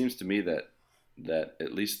movies, it seems to me that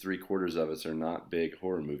at least 3/4 of us are not big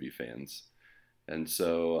horror movie fans. And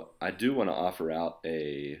so I do want to offer out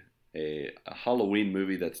a Halloween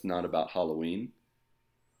movie that's not about Halloween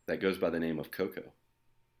that goes by the name of Coco.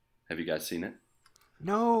 Have you guys seen it?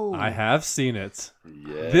 No. I have seen it.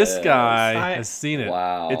 Yes. This guy has seen it.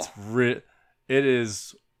 Wow. It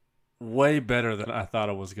is way better than I thought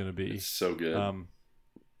it was going to be. It's so good.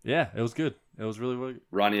 Yeah, it was good. It was really, really good.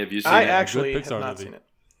 Ronnie, have you seen I it? actually Good have Pixar not movie. seen it.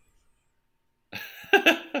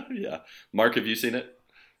 Yeah. Mark, have you seen it?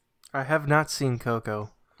 I have not seen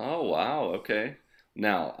Coco. Oh, wow. Okay.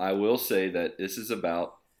 Now, I will say that it's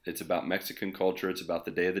about Mexican culture. It's about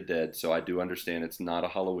the Day of the Dead. So I do understand it's not a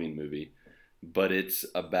Halloween movie, but it's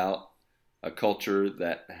about a culture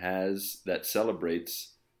that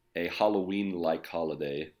celebrates a Halloween-like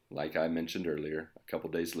holiday, like I mentioned earlier, a couple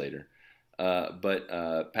days later.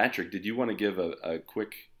 But Patrick, did you want to give a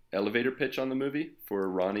quick elevator pitch on the movie for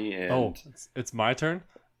Ronnie and. Oh, it's my turn.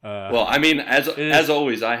 Well, I mean, as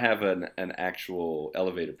always, I have an actual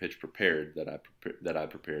elevator pitch prepared that I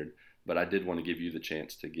prepared, but I did want to give you the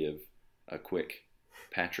chance to give a quick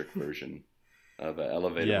Patrick version of an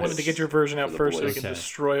elevator. Yes. I wanted to get your version out first so he can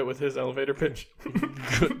destroy it with his elevator pitch.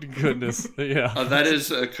 Goodness, yeah. That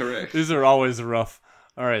is correct. These are always rough.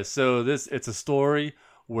 All right, so it's a story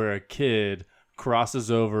where a kid crosses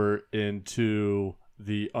over into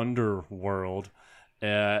the underworld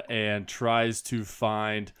and tries to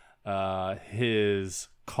find his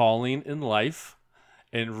calling in life,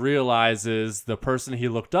 and realizes the person he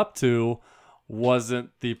looked up to wasn't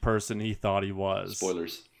the person he thought he was.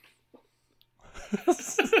 Spoilers.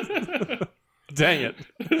 Dang it.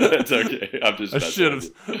 That's okay. I should have.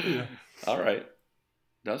 Yeah. All right.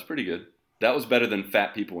 That was pretty good. That was better than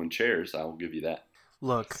fat people in chairs. I will give you that.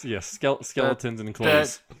 Look. Yes, skeletons in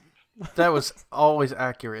clothes. That was always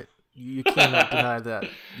accurate. You cannot deny that.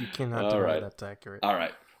 You cannot deny that's accurate. All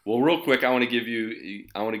right. Well, real quick, I want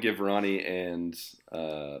to give Ronnie and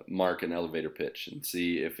Mark an elevator pitch and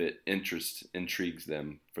see if it intrigues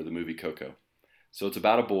them for the movie Coco. So it's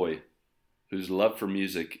about a boy whose love for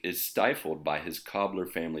music is stifled by his cobbler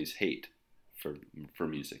family's hate for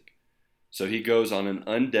music. So he goes on an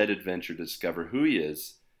undead adventure to discover who he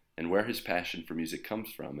is and where his passion for music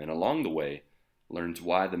comes from, and along the way, learns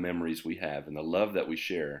why the memories we have and the love that we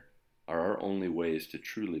share are our only ways to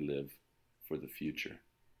truly live for the future.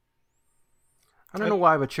 I don't know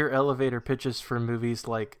why, but your elevator pitches for movies,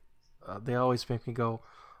 like, they always make me go,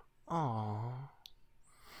 "Aww."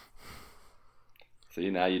 See,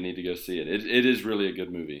 now you need to go see it. It is really a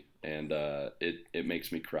good movie, and it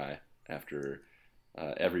makes me cry after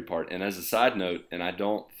every part. And as a side note, and I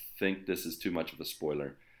don't think this is too much of a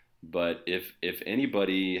spoiler, but if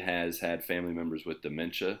anybody has had family members with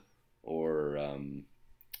dementia or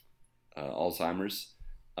Alzheimer's,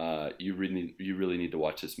 you really need to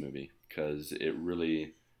watch this movie, because it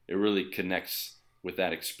really connects with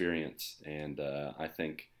that experience, and I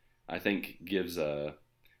think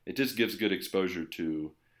it just gives good exposure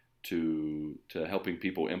to helping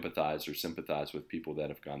people empathize or sympathize with people that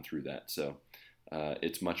have gone through that. So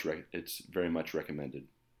it's very much recommended.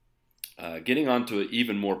 Getting on to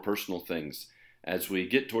even more personal things, as we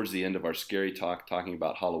get towards the end of our scary talking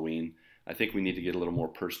about Halloween, I think we need to get a little more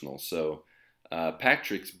personal. So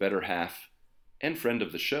Patrick's better half and friend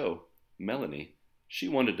of the show, Melanie, she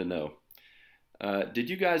wanted to know, did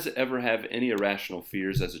you guys ever have any irrational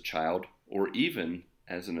fears as a child or even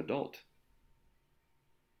as an adult?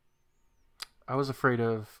 I was afraid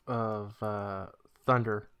of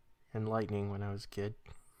thunder and lightning when I was a kid.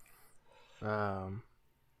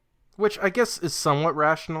 Which I guess is somewhat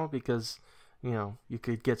rational because, you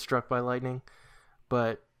could get struck by lightning.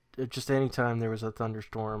 But just any time there was a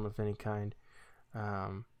thunderstorm of any kind,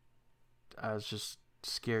 I was just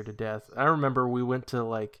scared to death. I remember we went to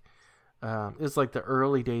it was like the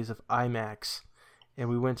early days of IMAX, and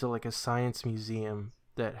we went to like a science museum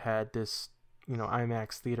that had this,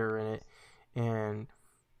 IMAX theater in it, and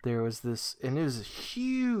there was this, and it was a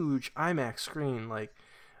huge IMAX screen. Like,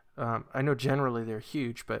 I know generally they're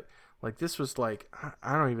huge, but like this was like,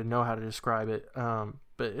 I don't even know how to describe it. But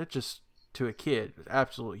it just, to a kid, was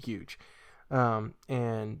absolutely huge.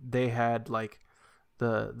 And they had like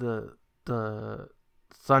the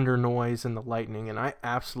thunder noise and the lightning, and I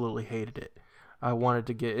absolutely hated it. I wanted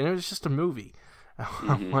to and it was just a movie.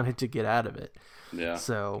 I wanted to get out of it. Yeah.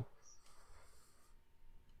 So.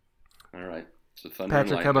 All right. So thunder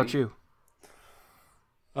Patrick, and how about you?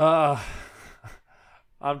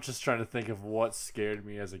 I'm just trying to think of what scared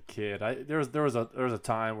me as a kid. There was a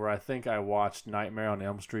time where I think I watched Nightmare on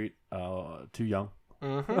Elm Street too young.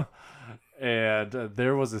 Mm-hmm. And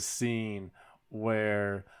there was a scene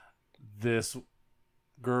where this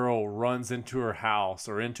girl runs into her house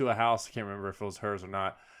or into a house. I can't remember if it was hers or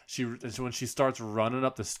not. When she starts running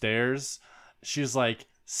up the stairs, she's like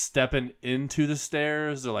stepping into the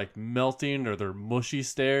stairs. They're like melting, or they're mushy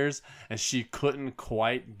stairs, and she couldn't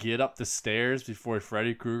quite get up the stairs before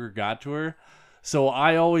Freddy Krueger got to her. So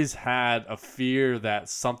I always had a fear that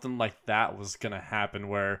something like that was going to happen,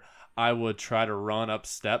 where I would try to run up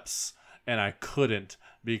steps and I couldn't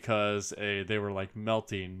because they were like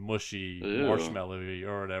melting, mushy, marshmallowy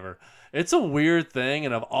or whatever. It's a weird thing,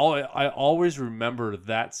 and I always remember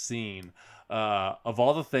that scene. Of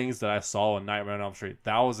all the things that I saw in Nightmare on Elm Street,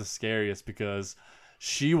 that was the scariest because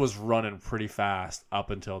she was running pretty fast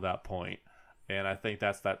up until that point. And I think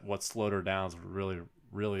that's what slowed her down is really,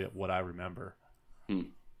 really what I remember.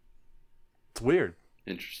 It's weird.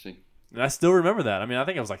 Interesting. And I still remember that. I mean, I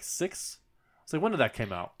think I was like 6 It's like, when did that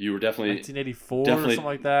come out? You were definitely 1984 or something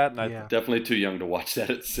like that. And definitely too young to watch that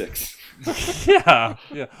at 6. Yeah.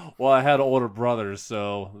 Well, I had older brothers,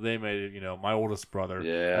 so they made it. My oldest brother.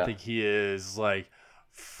 Yeah. I think he is like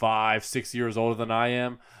 5-6 years older than I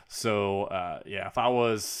am. So if I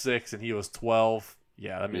was 6 and he was 12,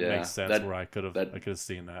 that makes sense. Where I could have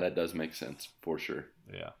seen that. That does make sense for sure.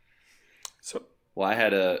 Yeah. So. Well, I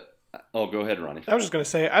had a. Oh, go ahead, Ronnie. I was just going to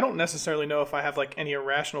say, I don't necessarily know if I have like any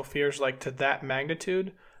irrational fears like to that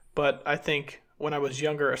magnitude, but I think when I was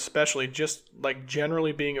younger, especially just like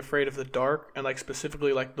generally being afraid of the dark and like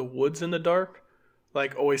specifically like the woods in the dark,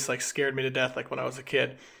 like always like scared me to death. Like when I was a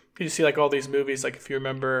kid, you see like all these movies, like if you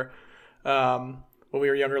remember when we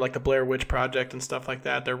were younger, like the Blair Witch Project and stuff like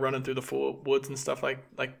that, they're running through the full woods and stuff like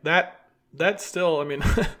that. That's still, I mean,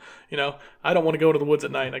 I don't want to go to the woods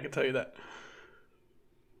at night. I can tell you that.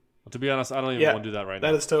 To be honest, I don't even want to do that right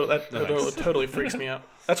now. That totally freaks me out.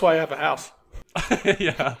 That's why I have a house.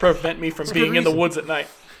 Yeah. Prevent me from being in the woods at night.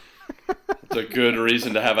 It's a good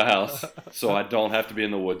reason to have a house, so I don't have to be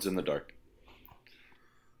in the woods in the dark.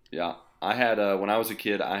 Yeah. I had when I was a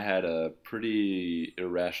kid, I had a pretty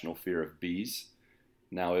irrational fear of bees.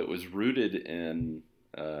 Now, it was rooted in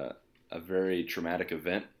a very traumatic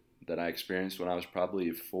event that I experienced when I was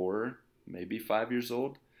probably 4, maybe 5 years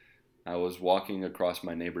old. I was walking across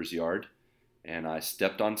my neighbor's yard, and I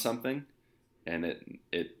stepped on something, and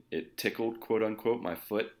it tickled, quote unquote, my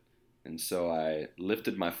foot. And so I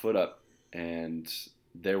lifted my foot up, and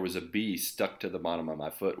there was a bee stuck to the bottom of my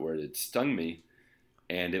foot where it had stung me,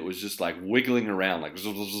 and it was just like wiggling around,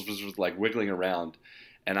 like wiggling around.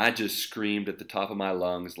 And I just screamed at the top of my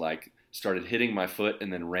lungs, like started hitting my foot,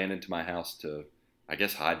 and then ran into my house to, I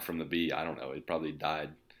guess, hide from the bee. I don't know. It probably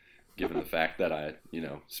died, given the fact that I,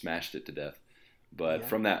 smashed it to death. But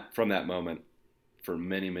from that moment, for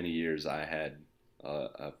many, many years, I had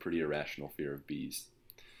a pretty irrational fear of bees.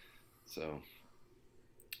 So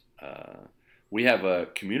we have a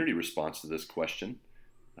community response to this question.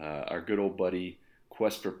 Our good old buddy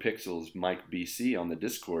Quest for Pixels, Mike BC, on the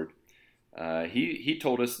Discord, he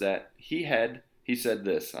told us that he said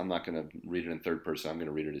this. I'm not going to read it in third person. I'm going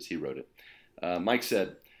to read it as he wrote it. Mike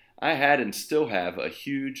said, I had and still have a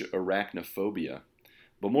huge arachnophobia,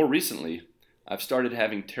 but more recently, I've started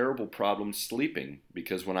having terrible problems sleeping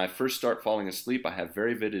because when I first start falling asleep, I have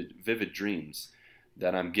very vivid dreams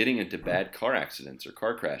that I'm getting into bad car accidents or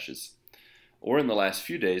car crashes. Or in the last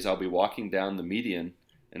few days, I'll be walking down the median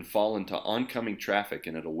and fall into oncoming traffic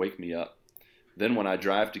and it'll wake me up. Then when I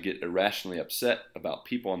drive to get irrationally upset about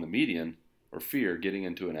people on the median or fear getting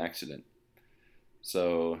into an accident.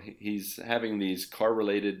 So he's having these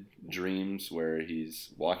car-related dreams where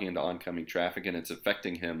he's walking into oncoming traffic and it's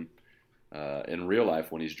affecting him in real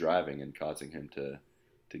life when he's driving and causing him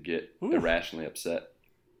to get irrationally upset.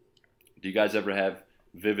 Do you guys ever have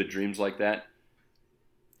vivid dreams like that?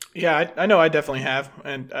 Yeah, I know I definitely have.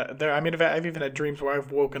 And I've even had dreams where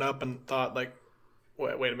I've woken up and thought, like,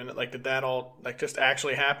 wait a minute, like, did that all, like, just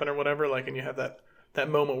actually happen or whatever? Like, and you have that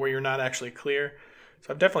moment where you're not actually clear.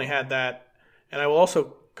 So I've definitely had that. And I will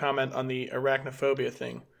also comment on the arachnophobia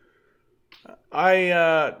thing.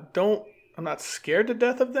 I'm not scared to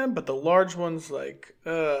death of them, but the large ones, like,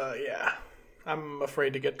 I'm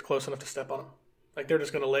afraid to get close enough to step on them. Like, they're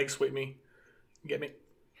just going to leg sweep me and get me.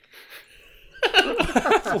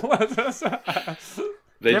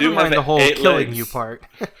 They Never do mind have the whole 8 killing legs. you part.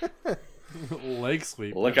 Leg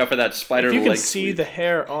sweep. Well, look out for that spider If you leg can see sweep. the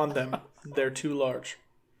hair on them, they're too large.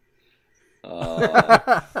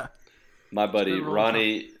 My buddy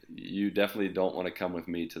Ronnie, you definitely don't want to come with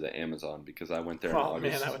me to the Amazon because I went there in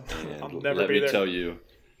August. I'll And never let be me there. tell you,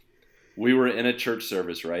 we were in a church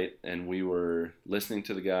service, right? And we were listening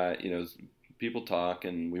to the guy, people talk,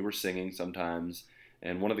 and we were singing sometimes.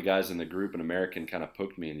 And one of the guys in the group, an American, kind of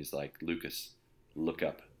poked me, and he's like, Lucas, look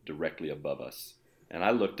up directly above us. And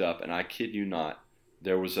I looked up, and I kid you not,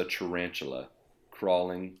 there was a tarantula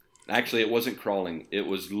crawling. Actually, it wasn't crawling. It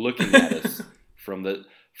was looking at us from the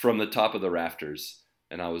top of the rafters.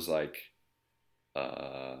 And I was like,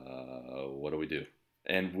 what do we do?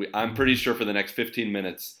 And I'm pretty sure for the next 15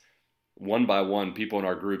 minutes, one by one, people in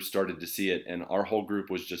our group started to see it. And our whole group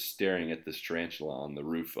was just staring at this tarantula on the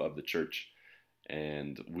roof of the church.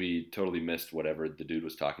 And we totally missed whatever the dude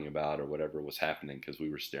was talking about or whatever was happening because we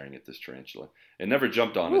were staring at this tarantula. It never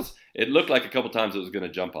jumped on us. It looked like a couple times it was going to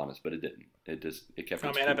jump on us, but it didn't. It kept.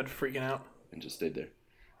 Oh man, I've been freaking out. And just stayed there.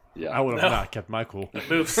 Yeah, I would have not kept my cool.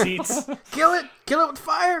 Move seats. Kill it with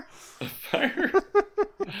fire. Fire.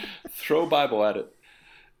 Throw a Bible at it.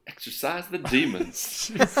 Exorcise the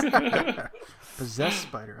demons. Possessed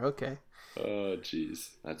spider. Okay. Oh, jeez,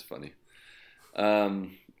 that's funny.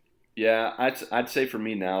 Yeah, I'd say for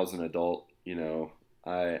me now as an adult,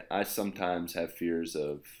 I sometimes have fears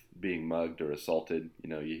of being mugged or assaulted.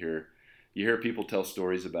 You hear people tell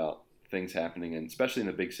stories about things happening, and especially in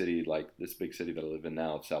a big city like this big city that I live in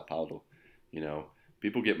now, of Sao Paulo. You know,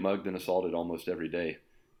 people get mugged and assaulted almost every day,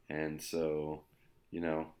 and so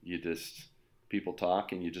you just people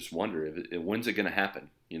talk, and you just wonder when's it going to happen.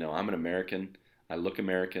 I'm an American. I look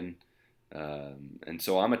American. And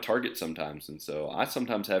so I'm a target sometimes, and so I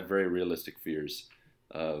sometimes have very realistic fears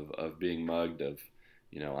of being mugged.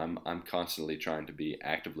 I'm constantly trying to be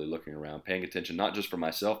actively looking around, paying attention, not just for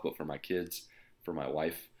myself, but for my kids, for my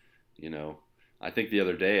wife. I think the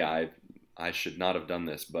other day I should not have done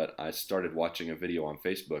this, but I started watching a video on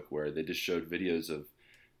Facebook where they just showed videos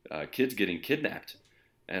of kids getting kidnapped,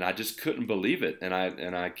 and I just couldn't believe it, and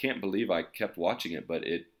I can't believe I kept watching it, but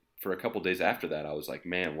for a couple days after that, I was like,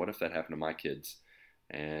 man, what if that happened to my kids?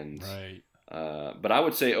 And right. But I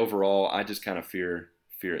would say overall, I just kind of fear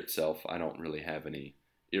itself. I don't really have any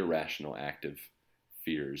irrational, active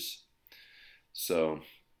fears. So,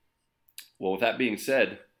 well, with that being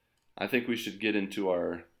said, I think we should get into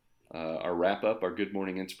our wrap up, our Good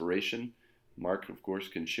Morning Inspiration. Mark, of course,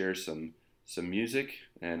 can share some music,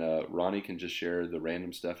 and Ronnie can just share the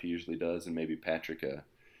random stuff he usually does, and maybe Patrick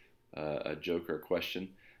a joke or a question.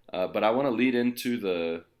 But I want to lead into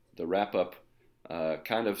the wrap up,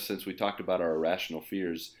 kind of since we talked about our irrational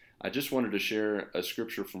fears. I just wanted to share a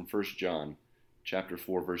scripture from 1 John chapter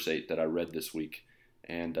 4, verse 8 that I read this week,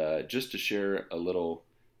 and just to share a little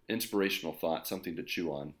inspirational thought, something to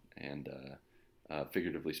chew on, and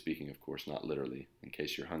figuratively speaking, of course, not literally, in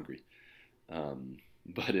case you're hungry.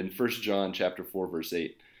 But in 1 John chapter 4, verse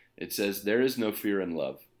 8, it says, "There is no fear in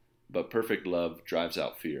love, but perfect love drives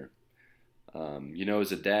out fear."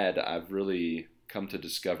 As a dad, I've really come to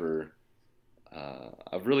discover,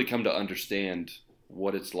 I've really come to understand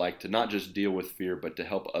what it's like to not just deal with fear, but to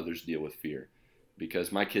help others deal with fear.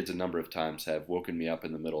 Because my kids a number of times have woken me up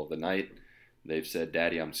in the middle of the night. They've said,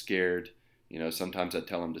 "Daddy, I'm scared." Sometimes I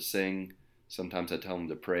tell them to sing. Sometimes I tell them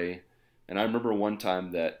to pray. And I remember one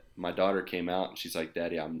time that my daughter came out and she's like,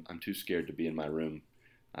 "Daddy, I'm too scared to be in my room.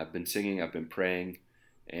 I've been singing, I've been praying."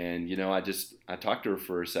 And, I talked to her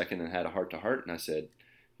for a second and had a heart-to-heart, and I said,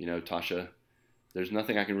 "Tasha, there's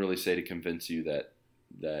nothing I can really say to convince you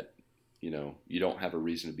that you don't have a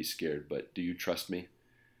reason to be scared, but do you trust me?"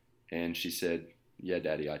 And she said, "Yeah,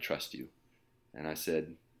 Daddy, I trust you." And I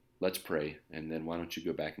said, "Let's pray, and then why don't you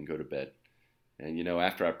go back and go to bed?" And,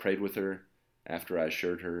 after I prayed with her, after I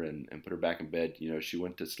assured her and put her back in bed, she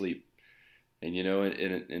went to sleep. And,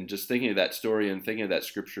 and just thinking of that story and thinking of that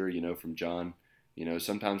scripture, from John,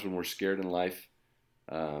 sometimes when we're scared in life,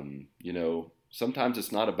 sometimes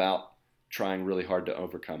it's not about trying really hard to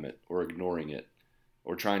overcome it or ignoring it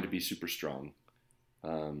or trying to be super strong.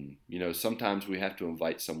 Sometimes we have to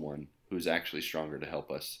invite someone who's actually stronger to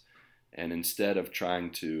help us. And instead of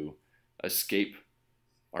trying to escape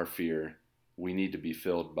our fear, we need to be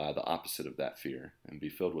filled by the opposite of that fear and be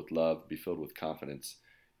filled with love, be filled with confidence.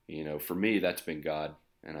 For me, that's been God,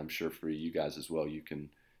 and I'm sure for you guys as well, you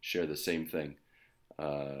can share the same thing.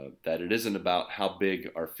 That it isn't about how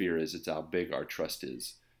big our fear is, it's how big our trust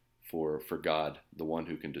is for God, the one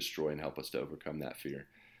who can destroy and help us to overcome that fear.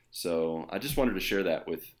 So I just wanted to share that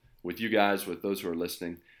with you guys, with those who are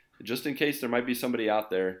listening, just in case there might be somebody out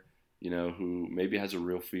there, who maybe has a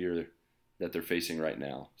real fear that they're facing right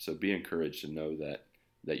now. So be encouraged and know that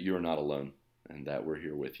you are not alone and that we're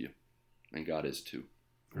here with you, and God is too.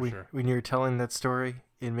 Sure. When you were telling that story,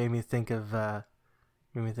 it made me think of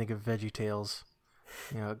VeggieTales.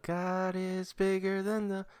 God is bigger than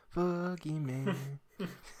the boogeyman.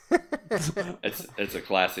 It's a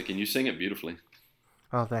classic, and you sing it beautifully.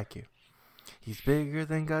 Oh, thank you. He's bigger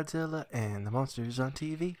than Godzilla and the monsters on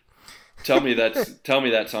TV. Tell me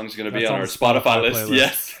that song's going to be on our Spotify list.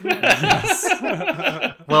 Yes.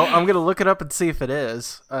 Well, I'm going to look it up and see if it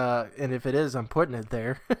is. And if it is, I'm putting it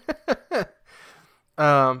there.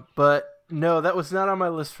 But no, that was not on my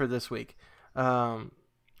list for this week.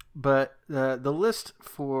 But the list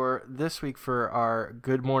for this week for our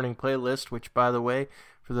Good Morning playlist, which, by the way,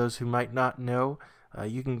 for those who might not know,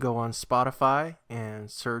 you can go on Spotify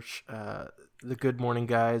and search the Good Morning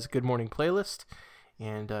Guys Good Morning playlist,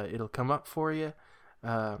 and it'll come up for you.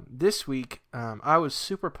 This week, I was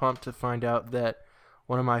super pumped to find out that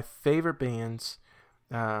one of my favorite bands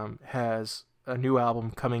has a new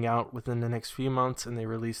album coming out within the next few months, and they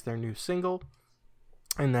released their new single,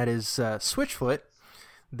 and that is Switchfoot.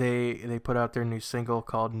 They put out their new single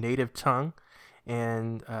called Native Tongue,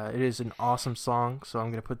 and it is an awesome song, so I'm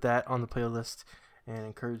going to put that on the playlist and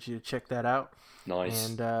encourage you to check that out. Nice.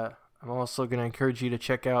 And I'm also going to encourage you to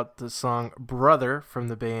check out the song Brother from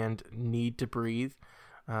the band Need to Breathe.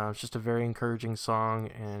 It's just a very encouraging song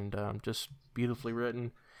and just beautifully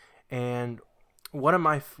written. And one of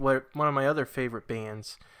my other favorite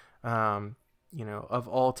bands, of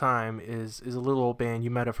all time is a little old band. You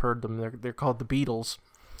might have heard them. They're called the Beatles,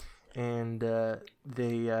 and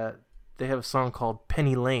they have a song called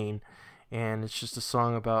Penny Lane, and it's just a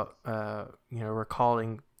song about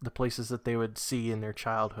recalling the places that they would see in their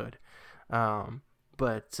childhood. So I'm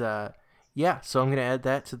going to add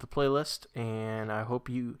that to the playlist, and I hope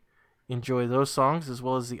you enjoy those songs as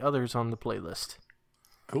well as the others on the playlist.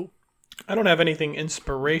 Cool. I don't have anything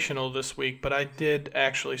inspirational this week, but I did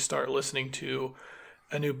actually start listening to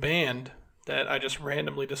a new band that I just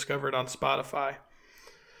randomly discovered on Spotify.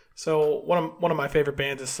 So one of my favorite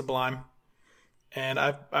bands is Sublime, and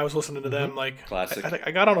I was listening to them like classic.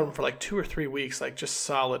 I got on them for like 2 or 3 weeks, like just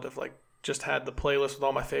solid of like just had the playlist with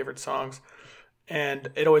all my favorite songs,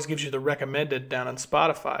 and it always gives you the recommended down on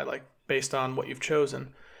Spotify, like based on what you've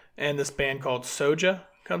chosen. And this band called Soja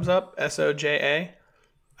comes up, Soja.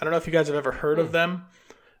 I don't know if you guys have ever heard of them,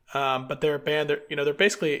 but they're a band.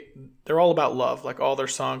 They're all about love. Like all their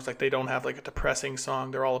songs, like they don't have like a depressing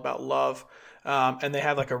song. They're all about love, and they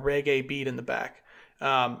have like a reggae beat in the back.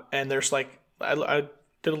 And there's like I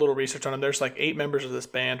did a little research on them. There's like 8 members of this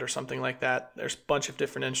band or something like that. There's a bunch of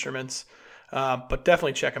different instruments, but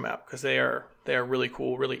definitely check them out because they are really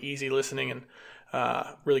cool, really easy listening, and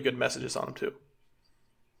really good messages on them too.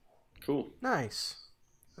 Cool. Nice.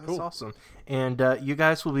 That's awesome. And you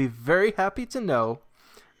guys will be very happy to know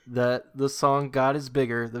that the song God is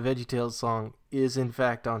Bigger, the VeggieTales song, is in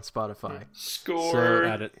fact on Spotify. Score.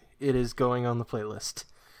 So it is going on the playlist.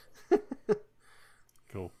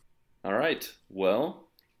 Cool. All right. Well,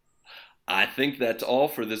 I think that's all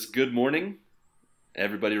for this good morning.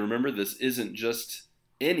 Everybody remember, this isn't just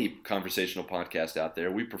any conversational podcast out there.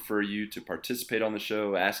 We prefer you to participate on the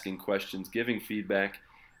show, asking questions, giving feedback,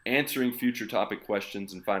 answering future topic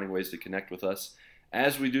questions, and finding ways to connect with us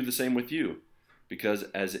as we do the same with you. Because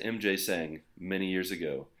as MJ sang many years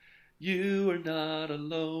ago, you are not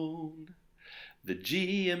alone. The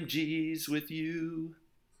GMG's with you.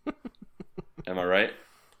 Am I right?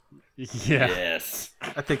 Yeah. Yes.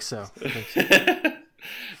 I think so.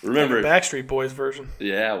 Remember, like Backstreet Boys version.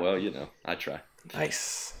 Yeah, well, I try.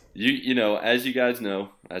 Nice. As you guys know,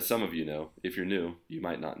 as some of you know, if you're new, you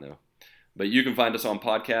might not know. But you can find us on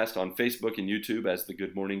podcast, on Facebook and YouTube as The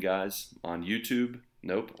Good Morning Guys. On YouTube,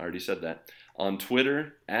 nope, I already said that. On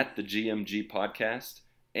Twitter, at the GMG Podcast.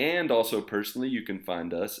 And also personally, you can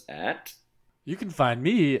find us at... You can find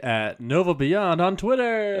me at Nova Beyond on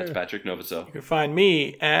Twitter. That's Patrick Novacell. You can find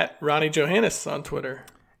me at Ronnie Johannes on Twitter.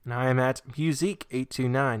 And I am at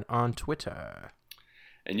Musique829 on Twitter.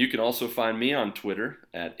 And you can also find me on Twitter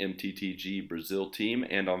at MTTG Brazil Team,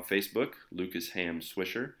 and on Facebook, Lucas Ham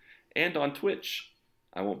Swisher. And on Twitch.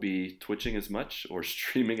 I won't be twitching as much or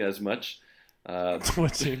streaming as much.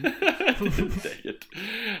 Twitching. Dang it.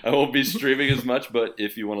 I won't be streaming as much, but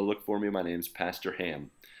if you want to look for me, my name's Pastor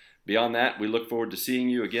Ham. Beyond that, we look forward to seeing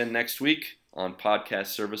you again next week on podcast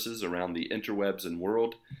services around the interwebs and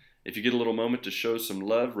world. If you get a little moment to show some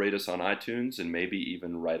love, rate us on iTunes and maybe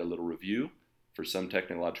even write a little review. For some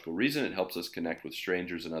technological reason, it helps us connect with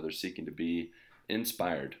strangers and others seeking to be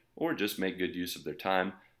inspired or just make good use of their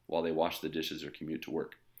time while they wash the dishes or commute to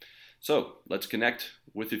work. So, let's connect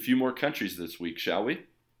with a few more countries this week, shall we?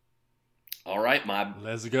 All right,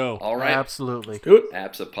 Let's go. All right. Absolutely. Do it.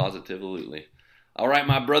 Abso-positively. All right,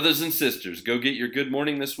 my brothers and sisters, go get your good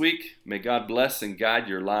morning this week. May God bless and guide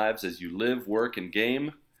your lives as you live, work, and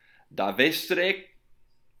game. Da vestre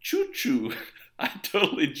choo-choo. I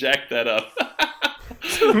totally jacked that up.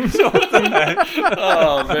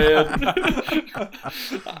 Oh, man.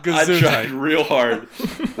 I tried real hard.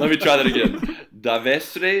 Let me try that again. Da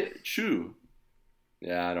vestre choo.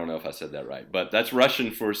 Yeah, I don't know if I said that right, but that's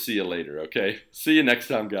Russian for see you later, okay? See you next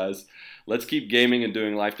time, guys. Let's keep gaming and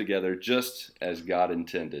doing life together just as God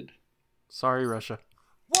intended. Sorry, Russia.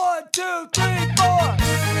 1, 2, 3, 4.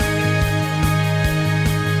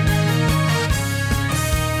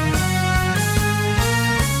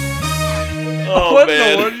 Oh, what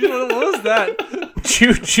man. What was that?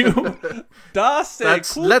 Choo choo. Let's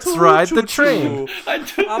ride the train. I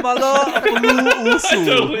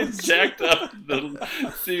totally jacked up.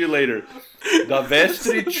 See you later. Da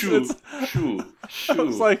vestre choo. Choo. It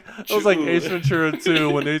was like Ace Ventura 2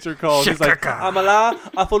 when nature calls. He's like, Amala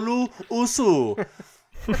Afalu Usu.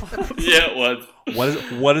 Yeah, it was.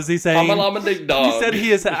 What is he saying? Ding dong. He said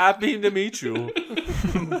he is happy to meet you.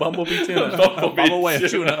 Bumblebee tuna. Bumblebee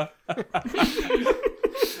tuna.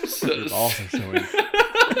 So, also showing.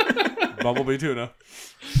 Bumblebee tuna.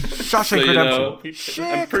 Shawshank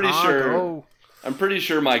Redemption. I'm pretty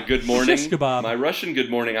sure my good morning, my Russian good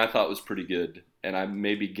morning, I thought was pretty good, and I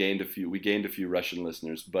maybe gained a few. We gained a few Russian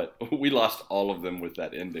listeners, but we lost all of them with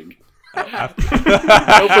that ending.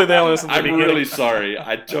 Hopefully they only listen to the I'm really sorry.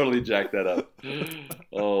 I totally jacked that up.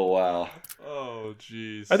 Oh wow. Oh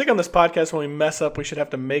jeez. I think on this podcast, when we mess up, we should have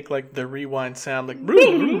to make like the rewind sound, like,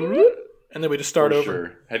 and then we just start over.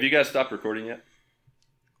 Sure. Have you guys stopped recording yet?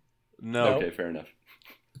 No. Okay, fair enough.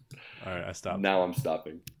 All right, I stopped. Now I'm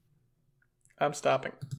stopping. I'm stopping.